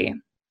scary.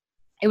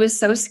 It was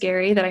so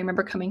scary that I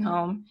remember coming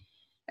home.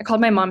 I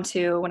called my mom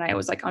too when I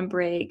was like on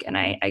break, and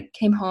I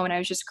came home and I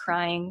was just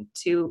crying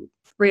to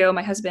Rio,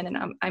 my husband,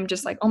 and I'm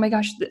just like, oh my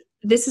gosh,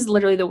 this is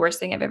literally the worst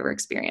thing I've ever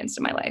experienced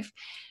in my life.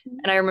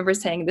 And I remember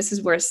saying, this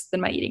is worse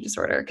than my eating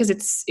disorder, because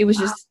it was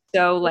just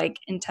so like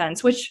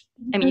intense, which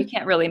I mean, you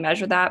can't really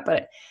measure that,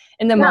 but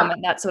in the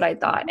moment, that's what I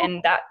thought.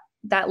 And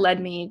that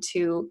led me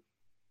to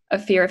a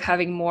fear of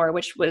having more,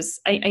 which was,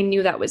 I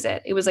knew that was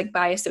it. It was like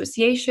by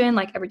association.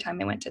 Like every time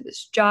I went to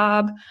this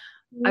job,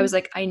 I was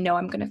like, I know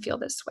I'm going to feel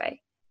this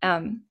way.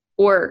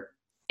 Or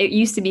it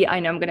used to be, I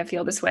know I'm going to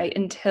feel this way,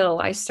 until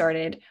I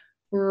started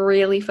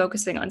really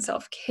focusing on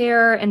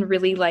self-care and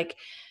really like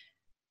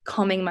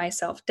calming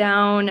myself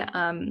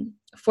down.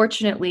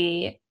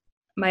 Fortunately,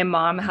 my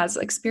mom has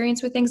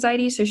experience with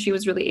anxiety, so she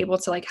was really able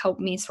to like help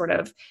me sort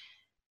of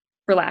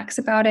relax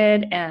about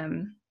it.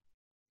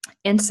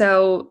 And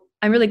so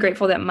I'm really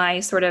grateful that my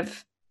sort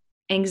of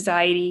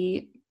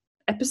anxiety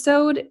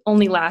episode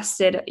only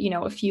lasted,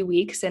 a few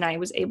weeks, and I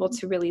was able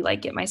to really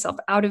like get myself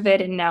out of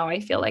it. And now I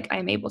feel like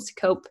I'm able to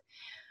cope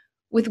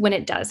with when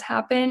it does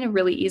happen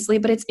really easily.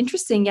 But it's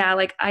interesting. Yeah.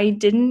 Like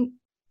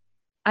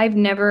I've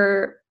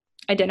never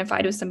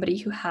identified with somebody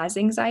who has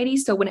anxiety.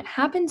 So when it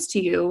happens to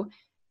you,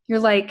 you're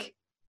like,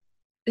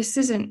 this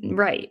isn't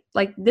right.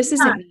 Like, this Yeah.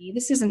 isn't me.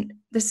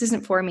 This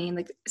isn't for me. And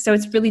like, so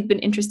it's really been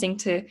interesting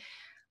to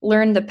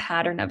learn the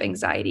pattern of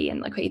anxiety and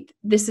like, wait,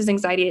 this is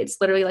anxiety. It's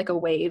literally like a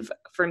wave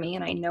for me.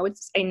 And I know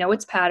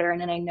its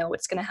pattern and I know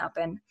what's going to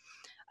happen.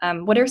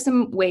 What are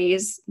some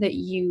ways that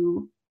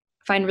you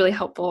find really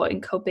helpful in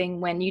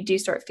coping when you do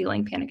start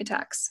feeling panic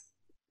attacks?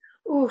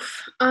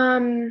 Oof.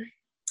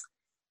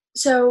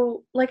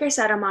 So, like I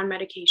said, I'm on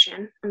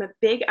medication. I'm a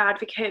big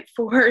advocate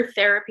for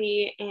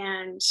therapy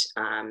and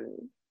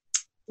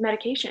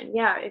medication.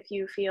 Yeah, if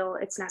you feel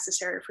it's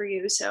necessary for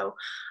you. So,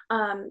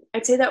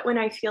 I'd say that when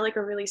I feel like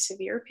a really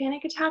severe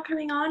panic attack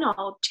coming on,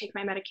 I'll take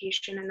my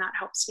medication and that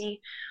helps me.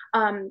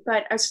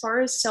 But as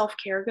far as self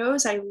care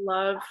goes, I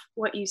love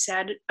what you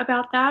said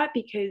about that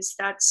because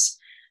that's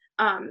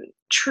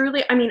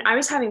truly, I mean, I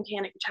was having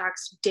panic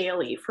attacks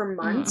daily for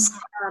months.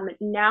 Mm.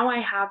 Now I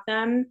have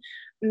them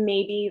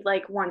maybe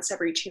like once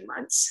every 2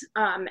 months.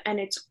 And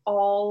it's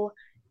all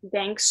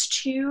thanks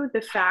to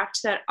the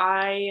fact that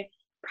I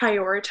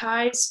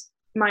prioritize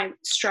my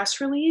stress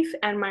relief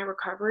and my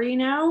recovery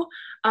now.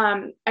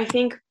 I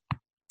think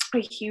a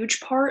huge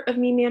part of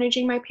me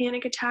managing my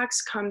panic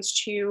attacks comes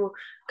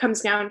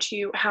down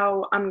to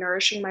how I'm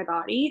nourishing my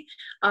body.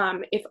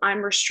 If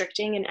I'm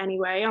restricting in any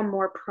way, I'm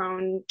more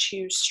prone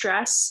to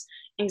stress,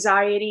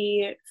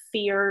 anxiety,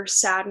 fear,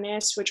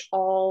 sadness, which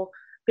all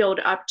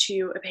build up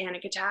to a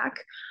panic attack.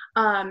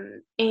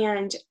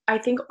 And I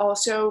think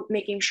also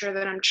making sure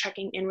that I'm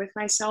checking in with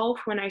myself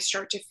when I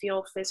start to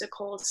feel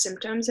physical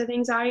symptoms of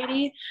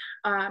anxiety.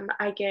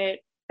 I get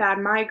bad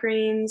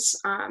migraines,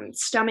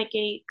 stomach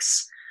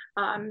aches,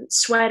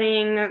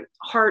 sweating,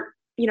 heart,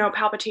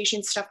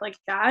 palpitations, stuff like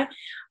that.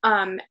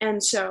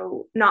 And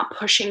so not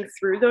pushing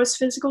through those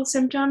physical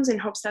symptoms in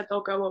hopes that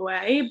they'll go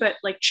away, but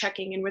like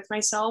checking in with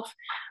myself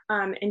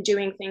and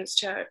doing things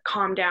to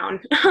calm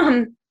down.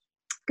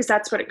 Because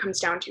that's what it comes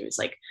down to is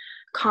like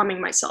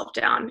calming myself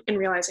down and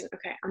realizing,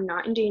 okay, I'm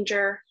not in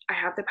danger. I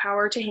have the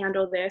power to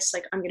handle this.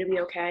 Like, I'm going to be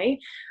okay.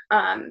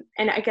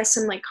 And I guess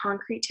some like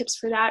concrete tips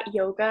for that,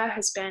 yoga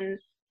has been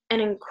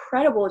an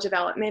incredible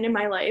development in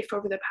my life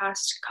over the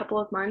past couple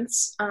of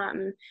months.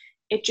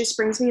 It just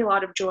brings me a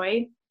lot of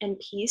joy and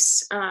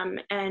peace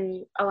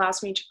and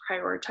allows me to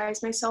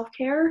prioritize my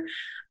self-care.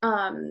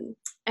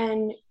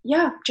 And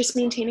yeah, just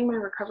maintaining my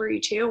recovery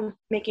too,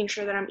 making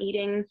sure that I'm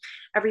eating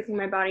everything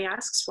my body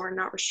asks for and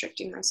not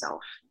restricting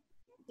myself.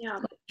 Yeah.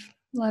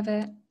 Love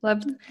it.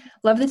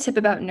 Love the tip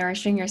about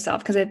nourishing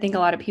yourself, because I think a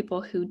lot of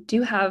people who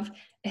do have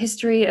a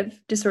history of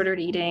disordered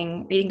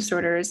eating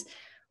disorders,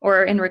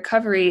 or in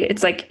recovery,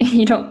 it's like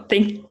you don't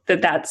think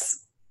that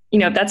that's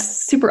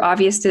super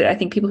obvious to, I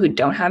think, people who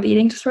don't have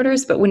eating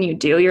disorders, but when you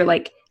do, you're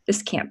like,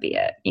 this can't be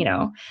it.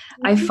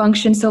 I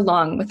functioned so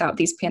long without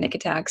these panic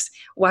attacks.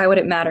 Why would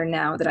it matter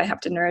now that I have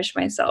to nourish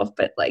myself?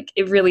 But like,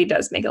 it really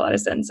does make a lot of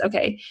sense.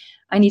 Okay,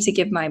 I need to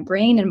give my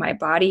brain and my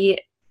body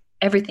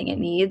everything it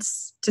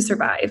needs to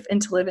survive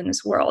and to live in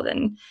this world.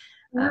 And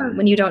Yeah.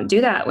 when you don't do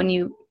that, when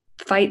you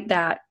fight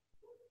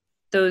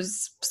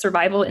those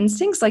survival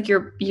instincts, like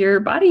your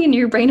body and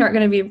your brain aren't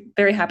going to be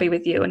very happy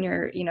with you. And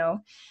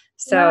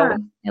so Yeah.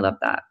 I love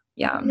that.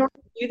 Yeah. You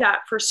do that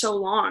for so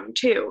long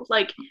too.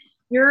 Like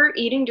your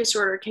eating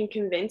disorder can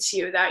convince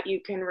you that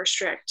you can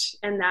restrict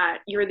and that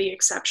you're the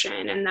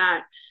exception and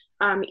that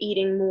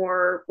eating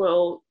more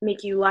will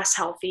make you less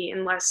healthy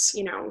and less,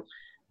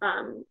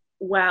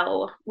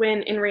 well,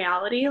 when in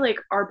reality, like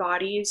our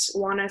bodies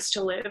want us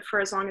to live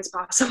for as long as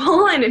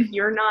possible. And if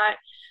you're not,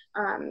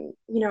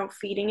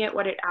 feeding it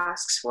what it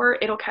asks for,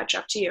 it'll catch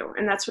up to you.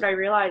 And that's what I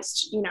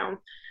realized,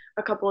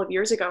 a couple of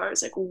years ago. I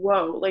was like,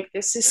 whoa, like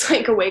this is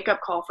like a wake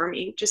up call for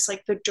me, just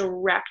like the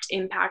direct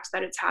impact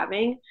that it's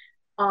having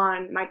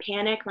on my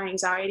panic, my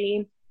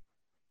anxiety,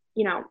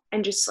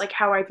 and just like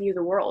how I view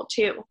the world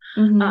too.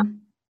 Mm-hmm.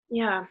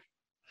 Yeah.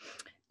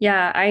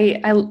 Yeah.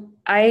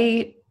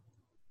 I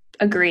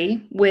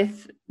agree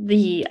with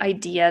the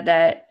idea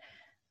that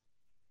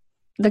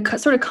the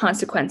sort of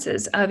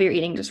consequences of your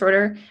eating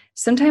disorder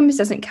sometimes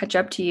doesn't catch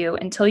up to you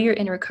until you're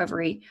in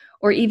recovery,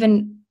 or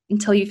even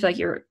until you feel like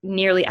you're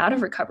nearly out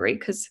of recovery.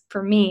 Because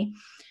for me,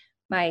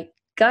 my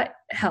gut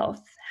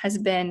health has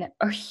been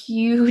a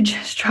huge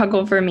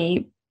struggle for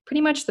me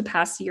pretty much the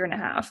past year and a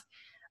half.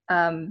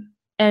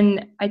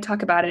 And I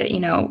talk about it,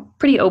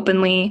 pretty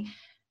openly.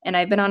 And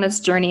I've been on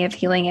this journey of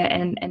healing it.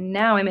 And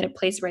now I'm in a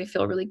place where I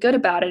feel really good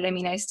about it. I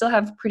mean, I still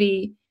have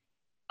pretty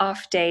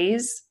off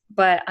days,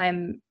 but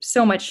I'm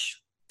so much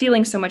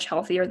feeling so much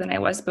healthier than I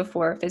was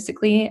before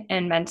physically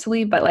and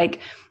mentally. But like,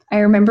 I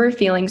remember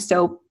feeling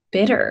so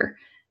bitter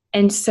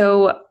and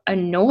so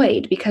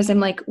annoyed because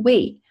I'm like,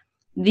 wait,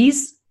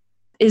 these,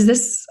 is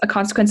this a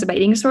consequence of my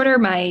eating disorder?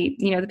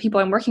 The people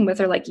I'm working with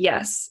are like,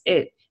 yes,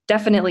 it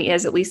definitely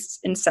is, at least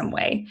in some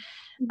way.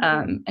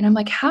 And I'm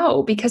like,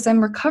 how? Because I'm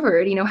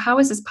recovered, how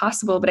is this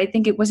possible? But I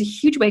think it was a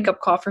huge wake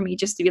up call for me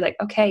just to be like,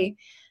 okay,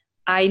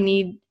 I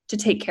need to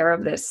take care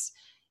of this.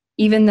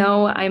 Even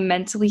though I'm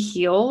mentally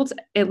healed,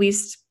 at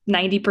least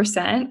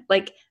 90%,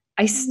 like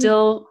I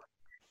still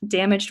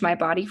damaged my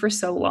body for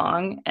so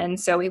long. And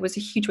so it was a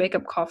huge wake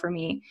up call for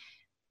me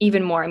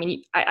even more. I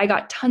mean, I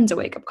got tons of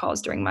wake up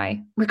calls during my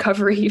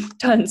recovery,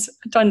 tons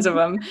of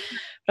them.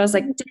 But I was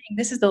like,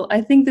 dang,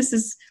 I think this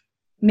is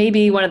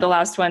maybe one of the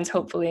last ones,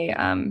 hopefully.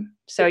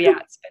 So yeah,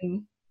 it's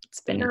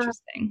been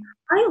interesting.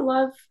 I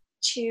love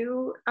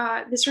to,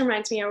 this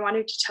reminds me, I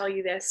wanted to tell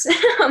you this,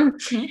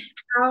 Mhm.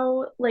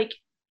 how like,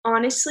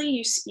 honestly,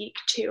 you speak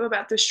too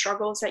about the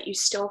struggles that you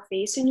still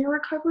face in your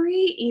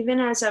recovery, even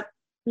as a,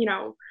 you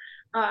know,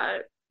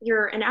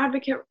 you're an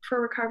advocate for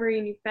recovery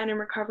and you've been in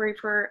recovery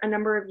for a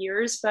number of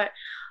years, but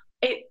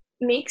it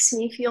makes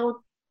me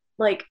feel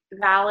like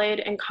valid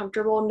and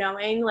comfortable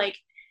knowing like,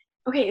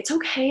 okay, it's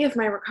okay if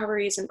my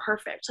recovery isn't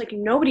perfect. Like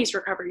nobody's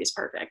recovery is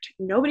perfect.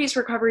 Nobody's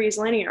recovery is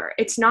linear.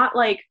 It's not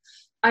like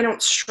I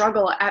don't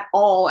struggle at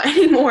all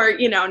anymore,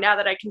 now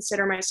that I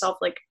consider myself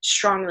like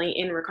strongly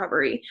in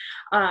recovery.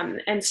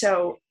 And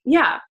so,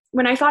 yeah,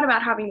 when I thought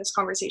about having this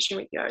conversation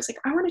with you, I was like,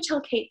 I want to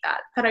tell Kate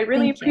that I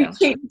really Thank you.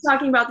 appreciate you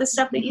talking about the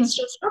stuff that you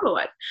still struggle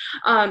with,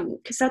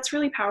 because that's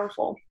really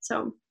powerful.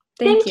 So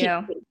Thank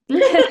thank you. you.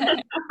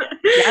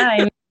 Yeah, I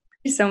mean, thank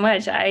you so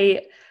much.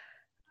 I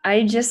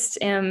just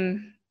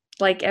am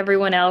like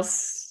everyone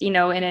else, in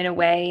a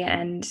way,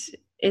 and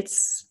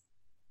it's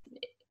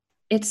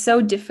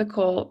so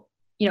difficult.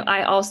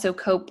 I also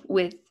cope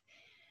with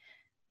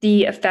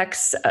the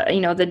effects,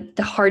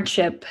 the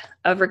hardship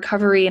of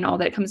recovery and all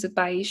that comes with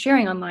by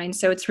sharing online.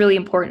 So it's really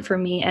important for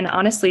me. And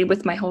honestly,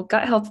 with my whole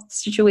gut health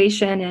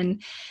situation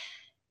and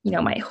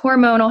my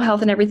hormonal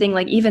health and everything,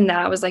 like even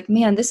that, I was like,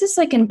 man, this is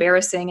like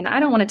embarrassing, and I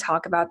don't want to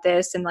talk about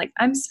this. And like,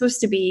 I'm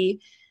supposed to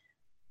be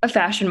a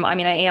fashion. I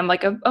mean, I am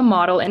like a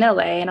model in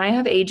LA, and I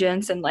have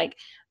agents, and like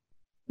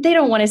they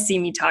don't want to see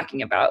me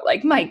talking about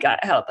like my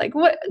gut health, like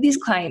what these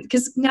clients,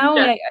 because now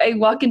Yeah. I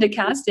walk into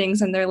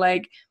castings and they're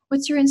like,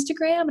 what's your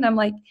Instagram? And I'm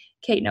like,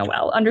 Kate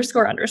Noel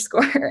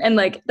 __. And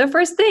like the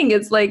first thing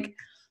is like,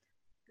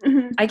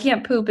 Mhm. I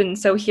can't poop. And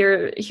so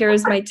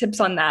here's my tips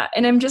on that.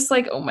 And I'm just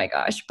like, oh my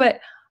gosh. But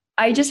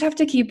I just have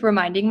to keep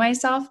reminding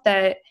myself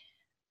that,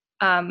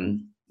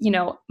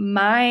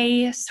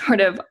 my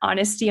sort of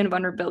honesty and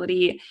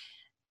vulnerability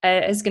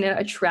is going to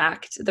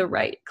attract the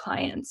right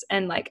clients,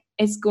 and like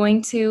it's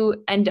going to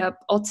end up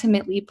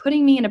ultimately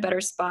putting me in a better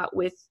spot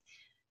with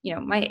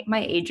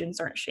my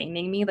agents aren't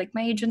shaming me. Like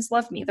my agents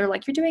love me. They're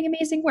like, you're doing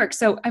amazing work.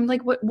 So I'm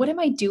like, what am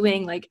I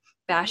doing, like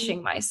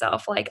bashing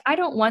myself? Like I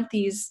don't want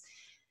these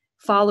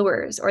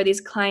followers or these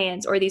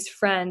clients or these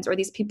friends or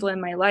these people in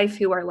my life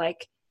who are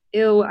like,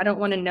 ew, I don't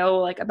want to know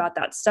like about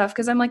that stuff,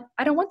 because I'm like,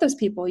 I don't want those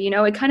people.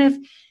 It kind of,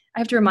 I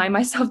have to remind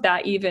myself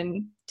that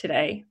even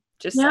today,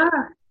 just Yeah.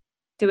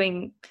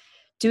 like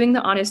doing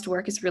the honest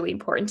work is really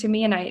important to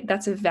me, and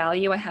that's a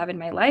value I have in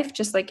my life,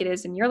 just like it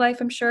is in your life,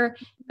 I'm sure.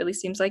 It really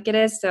seems like it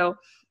is. So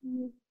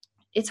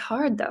it's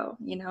hard though,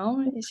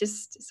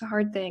 it's a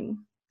hard thing.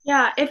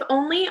 Yeah, if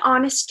only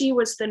honesty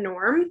was the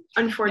norm.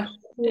 Yeah. Unfortunately,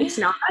 it's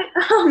not.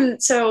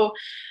 So,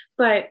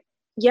 but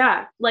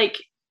yeah,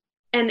 like,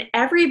 and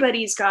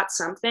everybody's got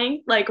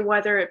something, like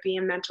whether it be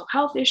a mental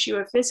health issue,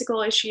 a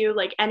physical issue,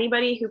 like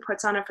anybody who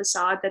puts on a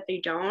facade that they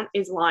don't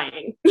is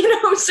lying,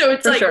 So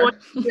it's For like, sure.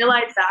 once you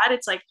realize that,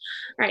 it's like,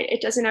 right, it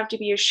doesn't have to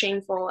be as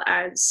shameful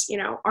as,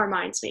 our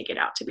minds make it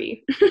out to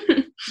be.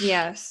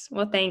 Yes.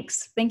 Well,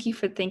 thanks. Thank you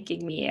for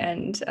thanking me,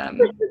 and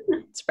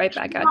it's right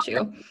back at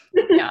you.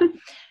 Yeah.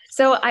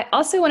 So I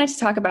also wanted to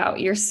talk about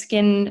your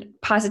skin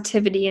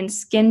positivity and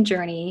skin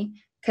journey,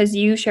 because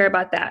you share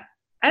about that.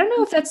 I don't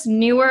know if that's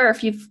newer or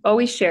if you've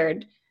always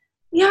shared,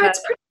 Yeah, but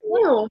it's pretty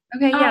new.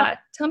 okay, Um, yeah.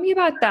 Tell me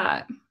about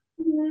that.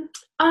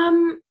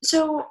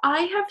 so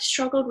I have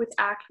struggled with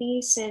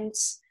acne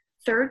since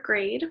third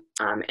grade.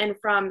 And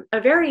from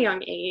a very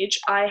young age,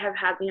 I have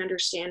had the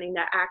understanding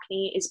that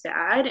acne is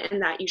bad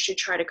and that you should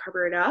try to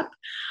cover it up.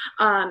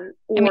 I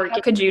mean, Or how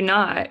get, could you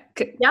not?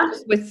 yeah,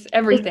 With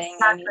everything,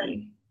 I exactly.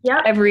 mean,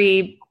 Yep.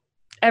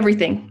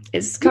 everything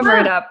is cover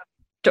it Yeah. up.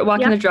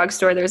 Walk in Yep. the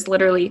drugstore, there's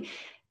literally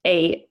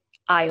a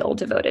aisle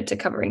devoted to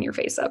covering your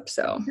face up.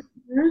 So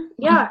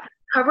Yeah.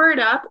 Cover it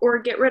up or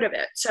get rid of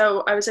it.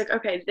 So I was like,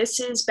 okay, this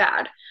is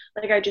bad.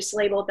 Like I just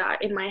labeled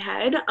that in my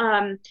head.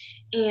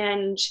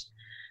 And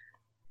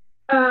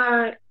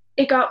uh,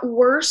 it got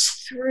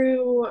worse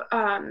through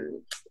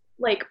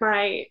like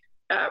my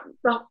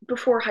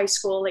before high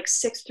school, like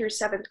sixth through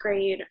seventh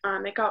grade.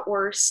 It got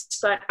worse,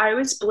 but I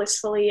was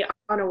blissfully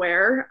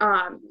unaware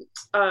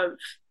of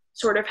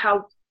sort of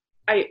how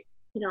I,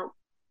 you know,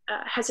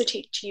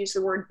 hesitate to use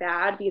the word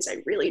bad because I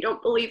really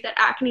don't believe that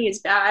acne is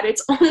bad.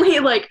 It's only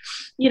like,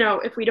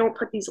 if we don't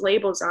put these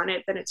labels on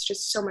it, then it's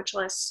just so much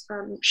less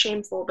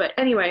shameful. But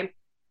anyway,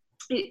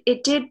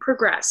 it did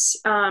progress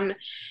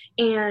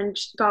and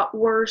got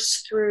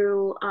worse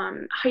through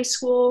high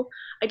school.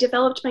 I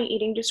developed my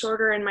eating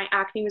disorder, and my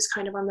acne was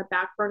kind of on the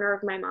back burner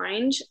of my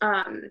mind.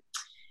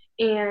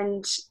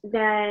 And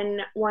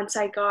then once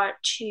I got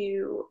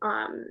to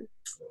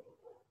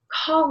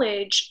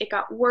college, it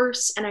got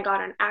worse, and I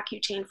got on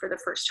Accutane for the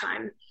first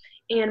time.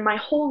 And my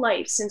whole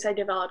life since I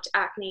developed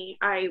acne,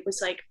 I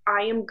was like,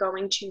 I am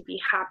going to be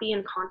happy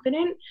and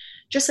confident,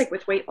 just like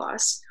with weight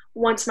loss,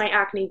 once my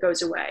acne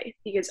goes away,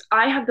 because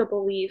I have the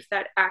belief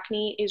that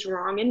acne is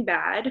wrong and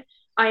bad.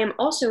 I am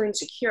also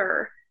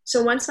insecure.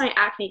 So once my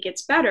acne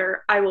gets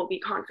better, I will be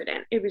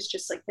confident. It was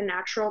just like the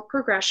natural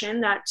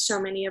progression that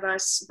so many of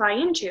us buy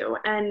into.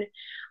 And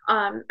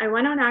I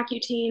went on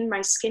Accutane,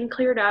 my skin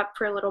cleared up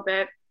for a little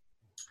bit,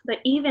 but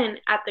even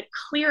at the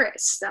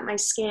clearest that my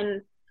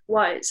skin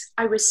was,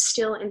 I was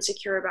still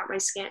insecure about my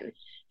skin,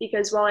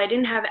 because while I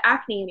didn't have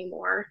acne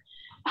anymore,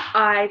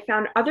 I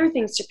found other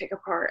things to pick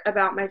apart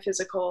about my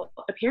physical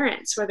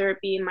appearance, whether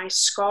it be my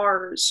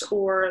scars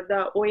or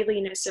the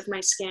oiliness of my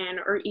skin,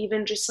 or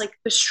even just like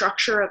the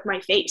structure of my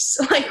face,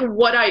 like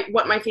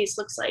what my face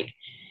looks like.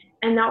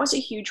 And that was a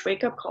huge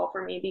wake-up call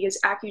for me, because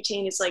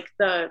Accutane is like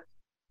the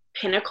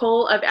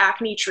pinnacle of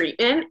acne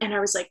treatment. And I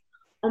was like,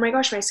 oh my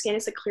gosh, my skin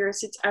is the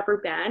clearest it's ever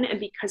been. And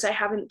because I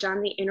haven't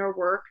done the inner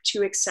work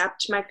to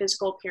accept my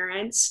physical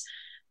appearance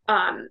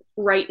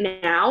right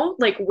now,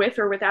 like with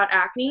or without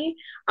acne,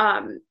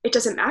 it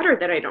doesn't matter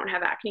that I don't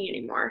have acne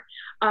anymore.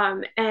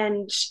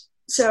 And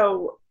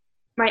so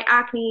my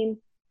acne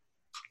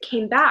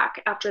came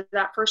back after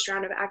that first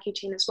round of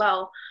Accutane as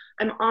well.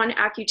 I'm on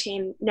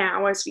Accutane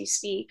now as we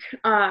speak,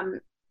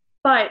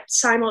 but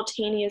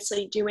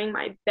simultaneously doing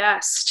my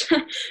best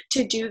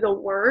to do the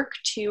work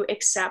to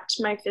accept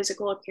my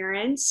physical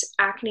appearance,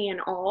 acne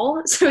and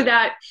all, so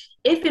that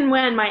if and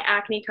when my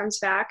acne comes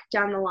back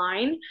down the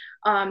line,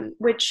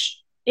 which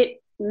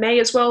it may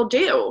as well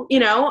do,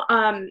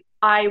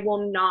 I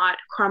will not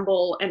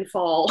crumble and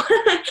fall,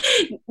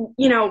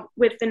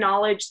 with the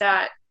knowledge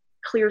that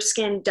clear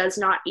skin does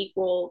not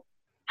equal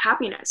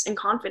happiness and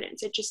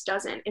confidence. It just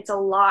doesn't. It's a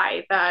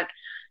lie that,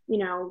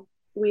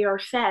 we are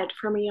fed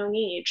from a young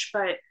age.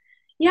 But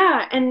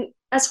yeah, and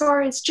as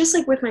far as just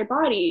like with my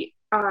body,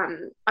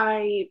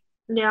 I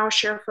now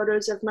share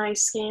photos of my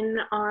skin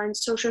on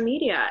social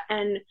media,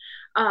 and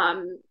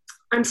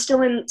I'm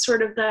still in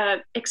sort of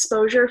the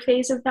exposure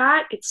phase of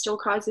that. It still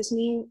causes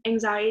me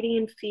anxiety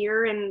and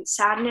fear and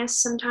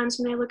sadness sometimes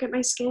when I look at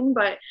my skin,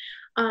 but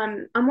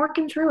I'm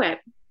working through it.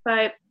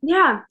 But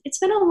yeah, it's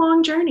been a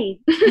long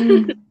journey.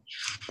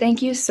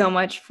 Thank you so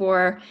much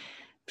for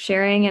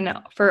sharing and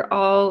for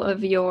all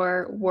of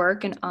your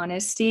work and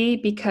honesty,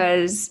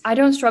 because I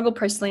don't struggle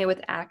personally with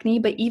acne,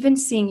 but even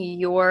seeing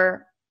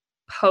your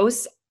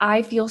posts,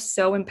 I feel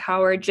so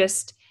empowered.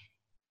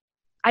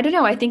 I don't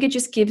know, I think it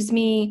just gives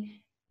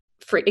me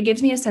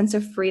a sense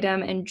of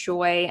freedom and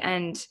joy.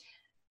 And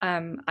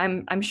I'm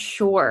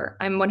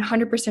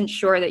 100%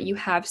 sure that you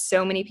have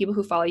so many people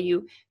who follow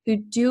you who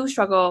do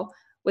struggle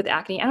with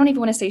acne. I don't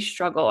even want to say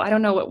struggle. I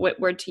don't know what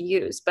word to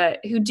use, but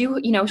who do,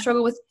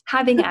 struggle with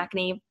having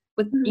acne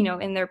with,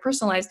 in their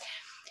personal lives.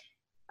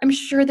 I'm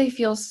sure they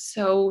feel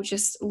so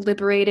just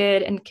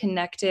liberated and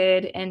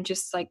connected, and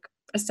just like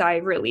a sigh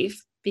of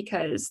relief,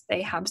 because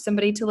they have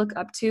somebody to look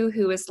up to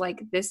who is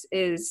like, this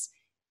is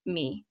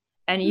me,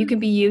 and you can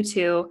be you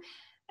too.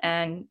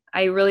 And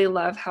I really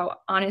love how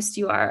honest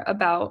you are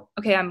about,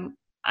 okay,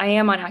 I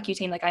am on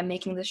Accutane, like I'm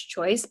making this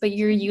choice, but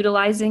you're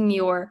utilizing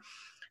your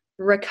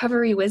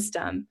recovery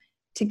wisdom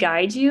to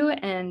guide you.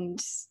 And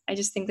I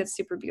just think that's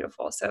super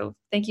beautiful. So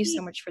thank you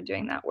so much for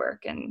doing that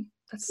work. And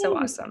that's so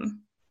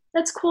awesome.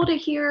 That's cool to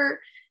hear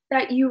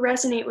that you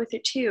resonate with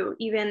it too,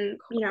 even,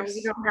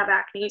 you don't have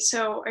acne.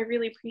 So I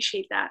really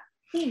appreciate that.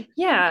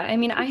 Yeah. I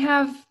mean, I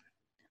have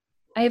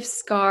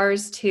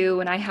scars too,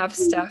 and I have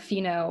stuff,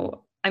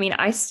 I mean,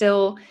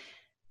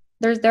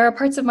 there are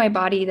parts of my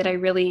body that I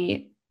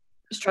really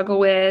struggle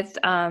with.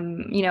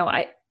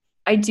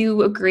 I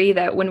do agree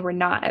that when we're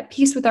not at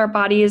peace with our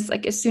bodies,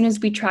 like as soon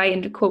as we try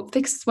and quote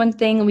fix one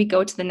thing, we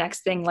go to the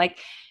next thing. Like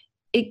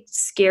it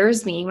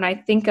scares me when I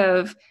think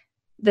of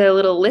the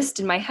little list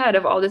in my head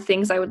of all the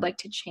things I would like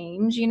to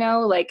change,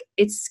 like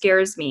it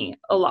scares me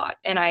a lot.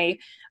 And I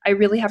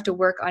really have to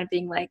work on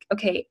being like,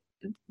 okay,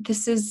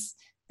 this is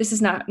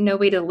not no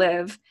way to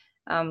live.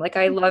 Like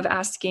I love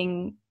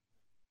asking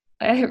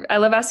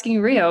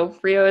Rio.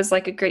 Rio is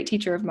like a great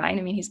teacher of mine.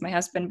 I mean, he's my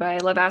husband, but I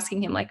love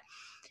asking him, like,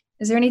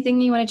 is there anything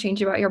you want to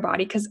change about your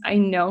body? Because I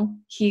know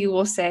he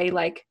will say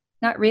like,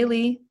 not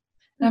really.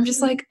 And I'm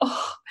just like,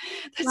 oh,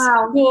 that's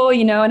wow. cool,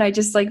 and I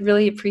just like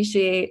really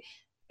appreciate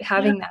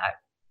having that,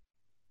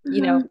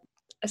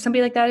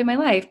 somebody like that in my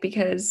life,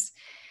 because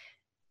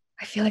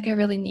I feel like I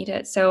really need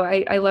it. So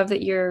I love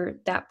that you're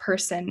that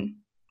person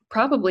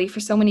probably for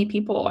so many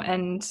people,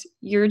 and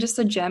you're just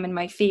a gem in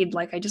my feed.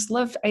 Like I just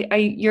love,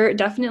 you're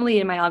definitely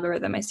in my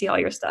algorithm. I see all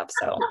your stuff,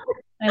 so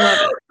I love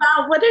it.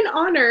 Wow, what an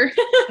honor.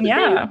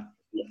 Yeah.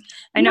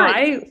 I know.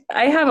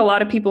 I have a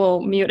lot of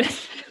people muted.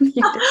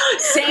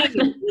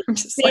 Same.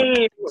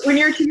 Same. When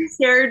you're too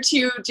scared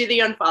to do the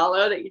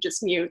unfollow that you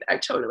just mute, I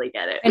totally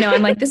get it. I know.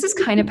 I'm like, this is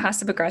kind of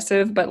passive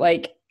aggressive, but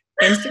like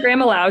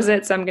Instagram allows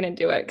it, so I'm going to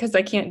do it because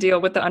I can't deal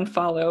with the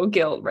unfollow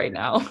guilt right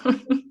now.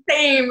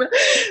 Same.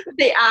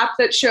 The app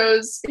that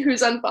shows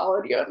who's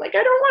unfollowed you. I'm like,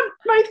 I don't want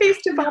my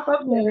face to pop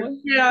up there.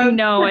 Yeah. I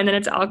know. And then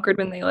it's awkward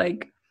when they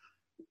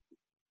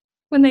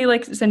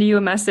send you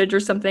a message or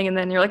something, and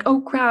then you're like,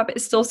 oh crap, it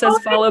still says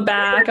follow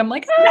back. I'm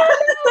like,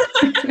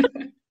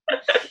 clean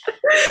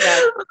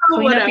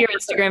up your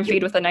Instagram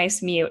feed with a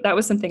nice mute. That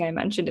was something I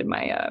mentioned in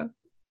my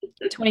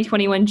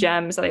 2021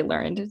 gems that I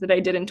learned that I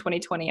did in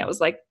 2020. I was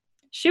like,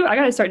 shoot, I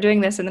got to start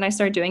doing this. And then I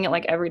started doing it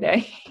like every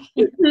day.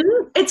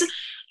 It's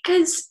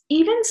because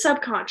even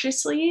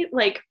subconsciously,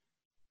 like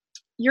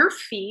your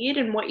feed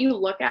and what you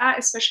look at,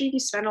 especially if you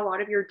spend a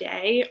lot of your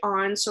day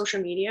on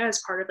social media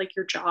as part of like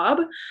your job,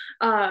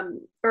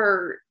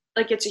 or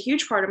like it's a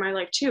huge part of my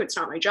life too. It's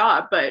not my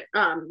job, but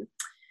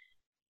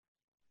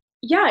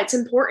yeah, it's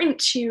important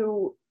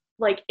to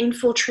like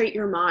infiltrate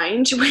your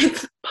mind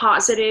with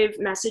positive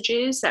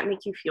messages that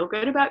make you feel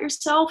good about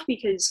yourself,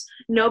 because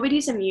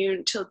nobody's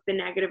immune to the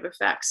negative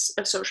effects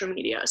of social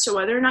media. So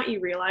whether or not you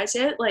realize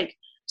it, like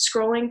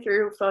scrolling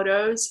through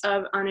photos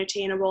of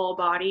unattainable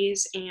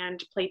bodies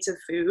and plates of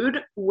food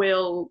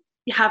will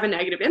have a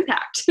negative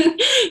impact,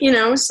 you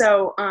know?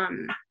 So,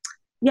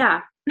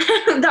 yeah,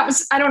 that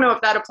was, I don't know if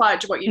that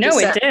applied to what you just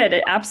said. No, it did.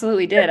 It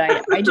absolutely did.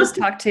 I just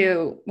talked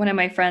to one of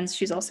my friends.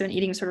 She's also an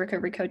eating disorder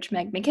recovery coach,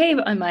 Meg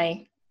McCabe, on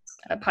my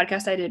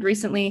podcast I did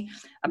recently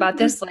about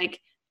this. Like,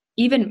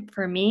 even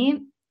for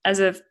me, as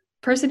a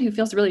person who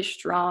feels really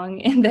strong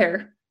in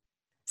their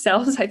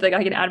selves, I feel like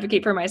I can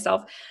advocate for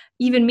myself.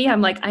 Even me,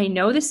 I'm like, I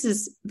know this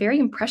is very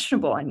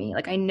impressionable on me.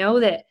 Like, I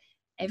know that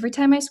every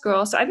time I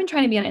scroll, so I've been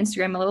trying to be on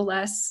Instagram a little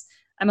less.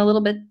 I'm a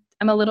little bit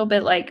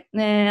like,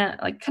 nah,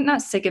 like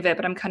not sick of it,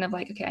 but I'm kind of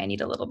like, okay, I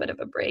need a little bit of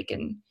a break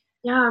and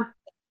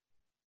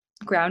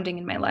grounding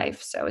in my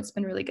life. So it's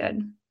been really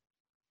good.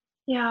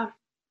 Yeah.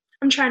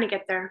 I'm trying to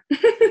get there.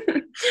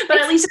 But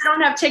at least I don't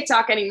have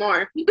TikTok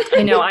anymore.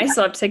 I know, I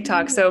still have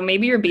TikTok, so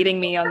maybe you're beating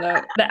me on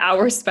the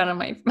hours spent on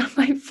my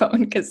phone,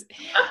 because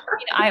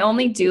I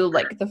only do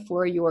like the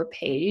For Your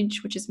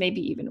page, which is maybe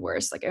even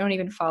worse. Like I don't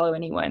even follow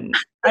anyone.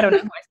 I don't know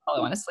who I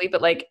follow, honestly,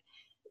 but like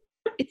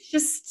it's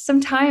just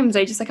sometimes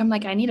I'm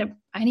like, I need a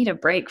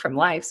break from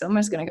life, so I'm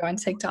just gonna go on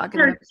TikTok,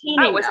 and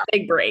that was a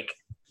big break.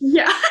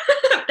 Yeah.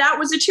 That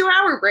was a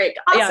 2-hour break.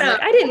 Awesome. Yeah,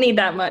 like, I didn't need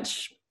that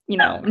much.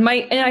 And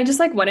I just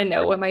like want to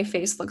know what my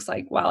face looks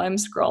like while I'm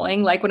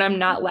scrolling. Like when I'm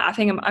not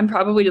laughing, I'm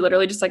probably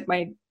literally just like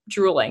my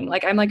drooling.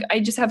 Like I'm like, I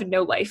just have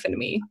no life in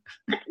me.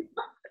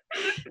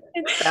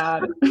 It's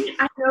bad.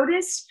 I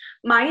noticed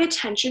my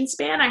attention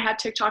span, I had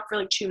TikTok for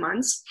like 2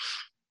 months,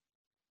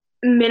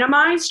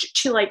 minimized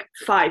to like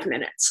 5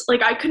 minutes.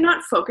 Like I could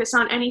not focus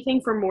on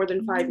anything for more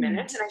than 5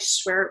 minutes. And I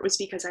swear it was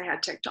because I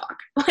had TikTok.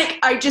 Like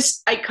I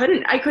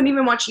couldn't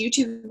even watch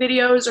YouTube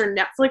videos or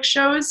Netflix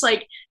shows,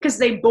 like, because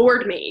they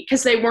bored me,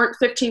 because they weren't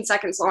 15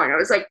 seconds long. I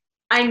was like,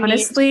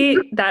 honestly,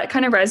 that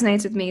kind of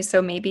resonates with me.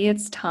 So maybe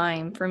it's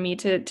time for me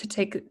to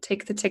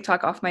take the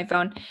TikTok off my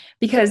phone,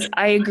 because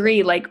I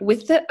agree, like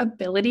with the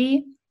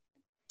ability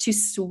to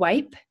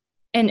swipe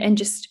and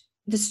just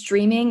the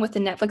streaming with the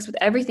Netflix, with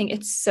everything,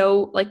 it's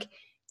so like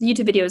the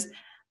YouTube videos,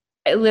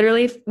 I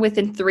literally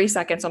within 3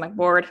 seconds, I'm like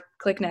bored,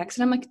 click next.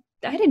 And I'm like,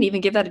 I didn't even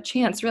give that a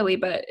chance really,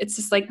 but it's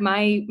just like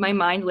my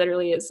mind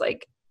literally is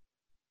like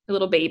a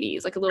little baby.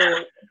 It's like a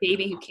little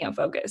baby who can't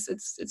focus.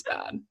 It's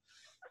bad.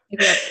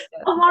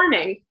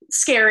 Alarming,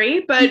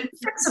 scary, but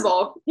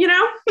fixable,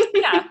 Yeah.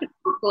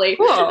 Hopefully.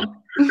 Cool.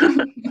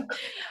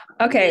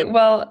 Okay.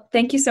 Well,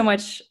 thank you so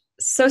much.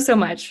 So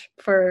much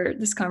for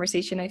this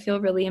conversation. I feel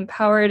really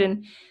empowered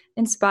and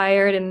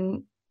inspired,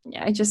 and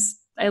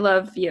I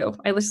love you.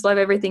 I just love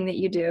everything that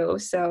you do.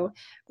 So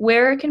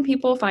where can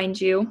people find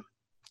you?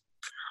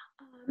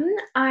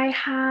 I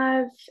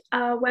have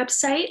a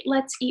website,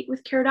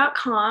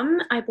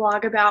 letseatwithcare.com. I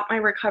blog about my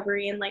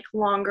recovery and like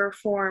longer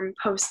form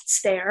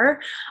posts there.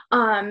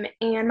 And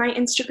my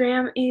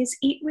Instagram is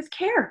Eat with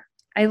Care.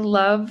 I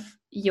love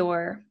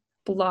your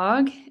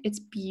blog. It's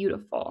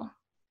beautiful.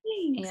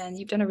 Thanks. And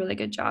you've done a really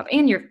good job.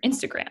 And your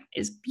Instagram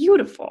is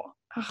beautiful.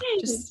 Oh,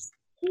 just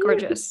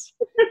gorgeous.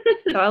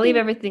 So I'll leave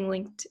everything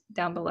linked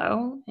down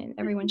below, and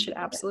everyone should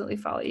absolutely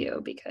follow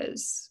you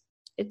because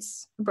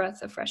it's a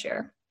breath of fresh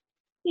air.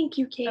 Thank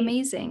you, Kate.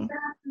 Amazing.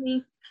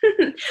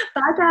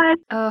 Bye, guys.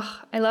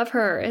 Oh, I love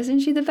her. Isn't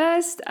she the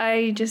best?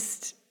 I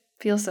just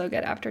feel so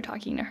good after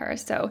talking to her.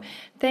 So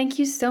thank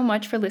you so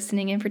much for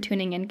listening and for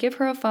tuning in. Give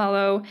her a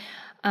follow.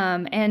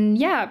 And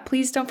yeah,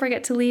 please don't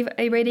forget to leave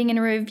a rating and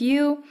a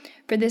review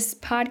for this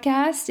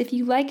podcast if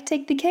you like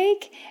Take the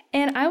Cake.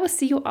 And I will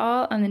see you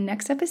all on the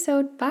next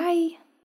episode. Bye.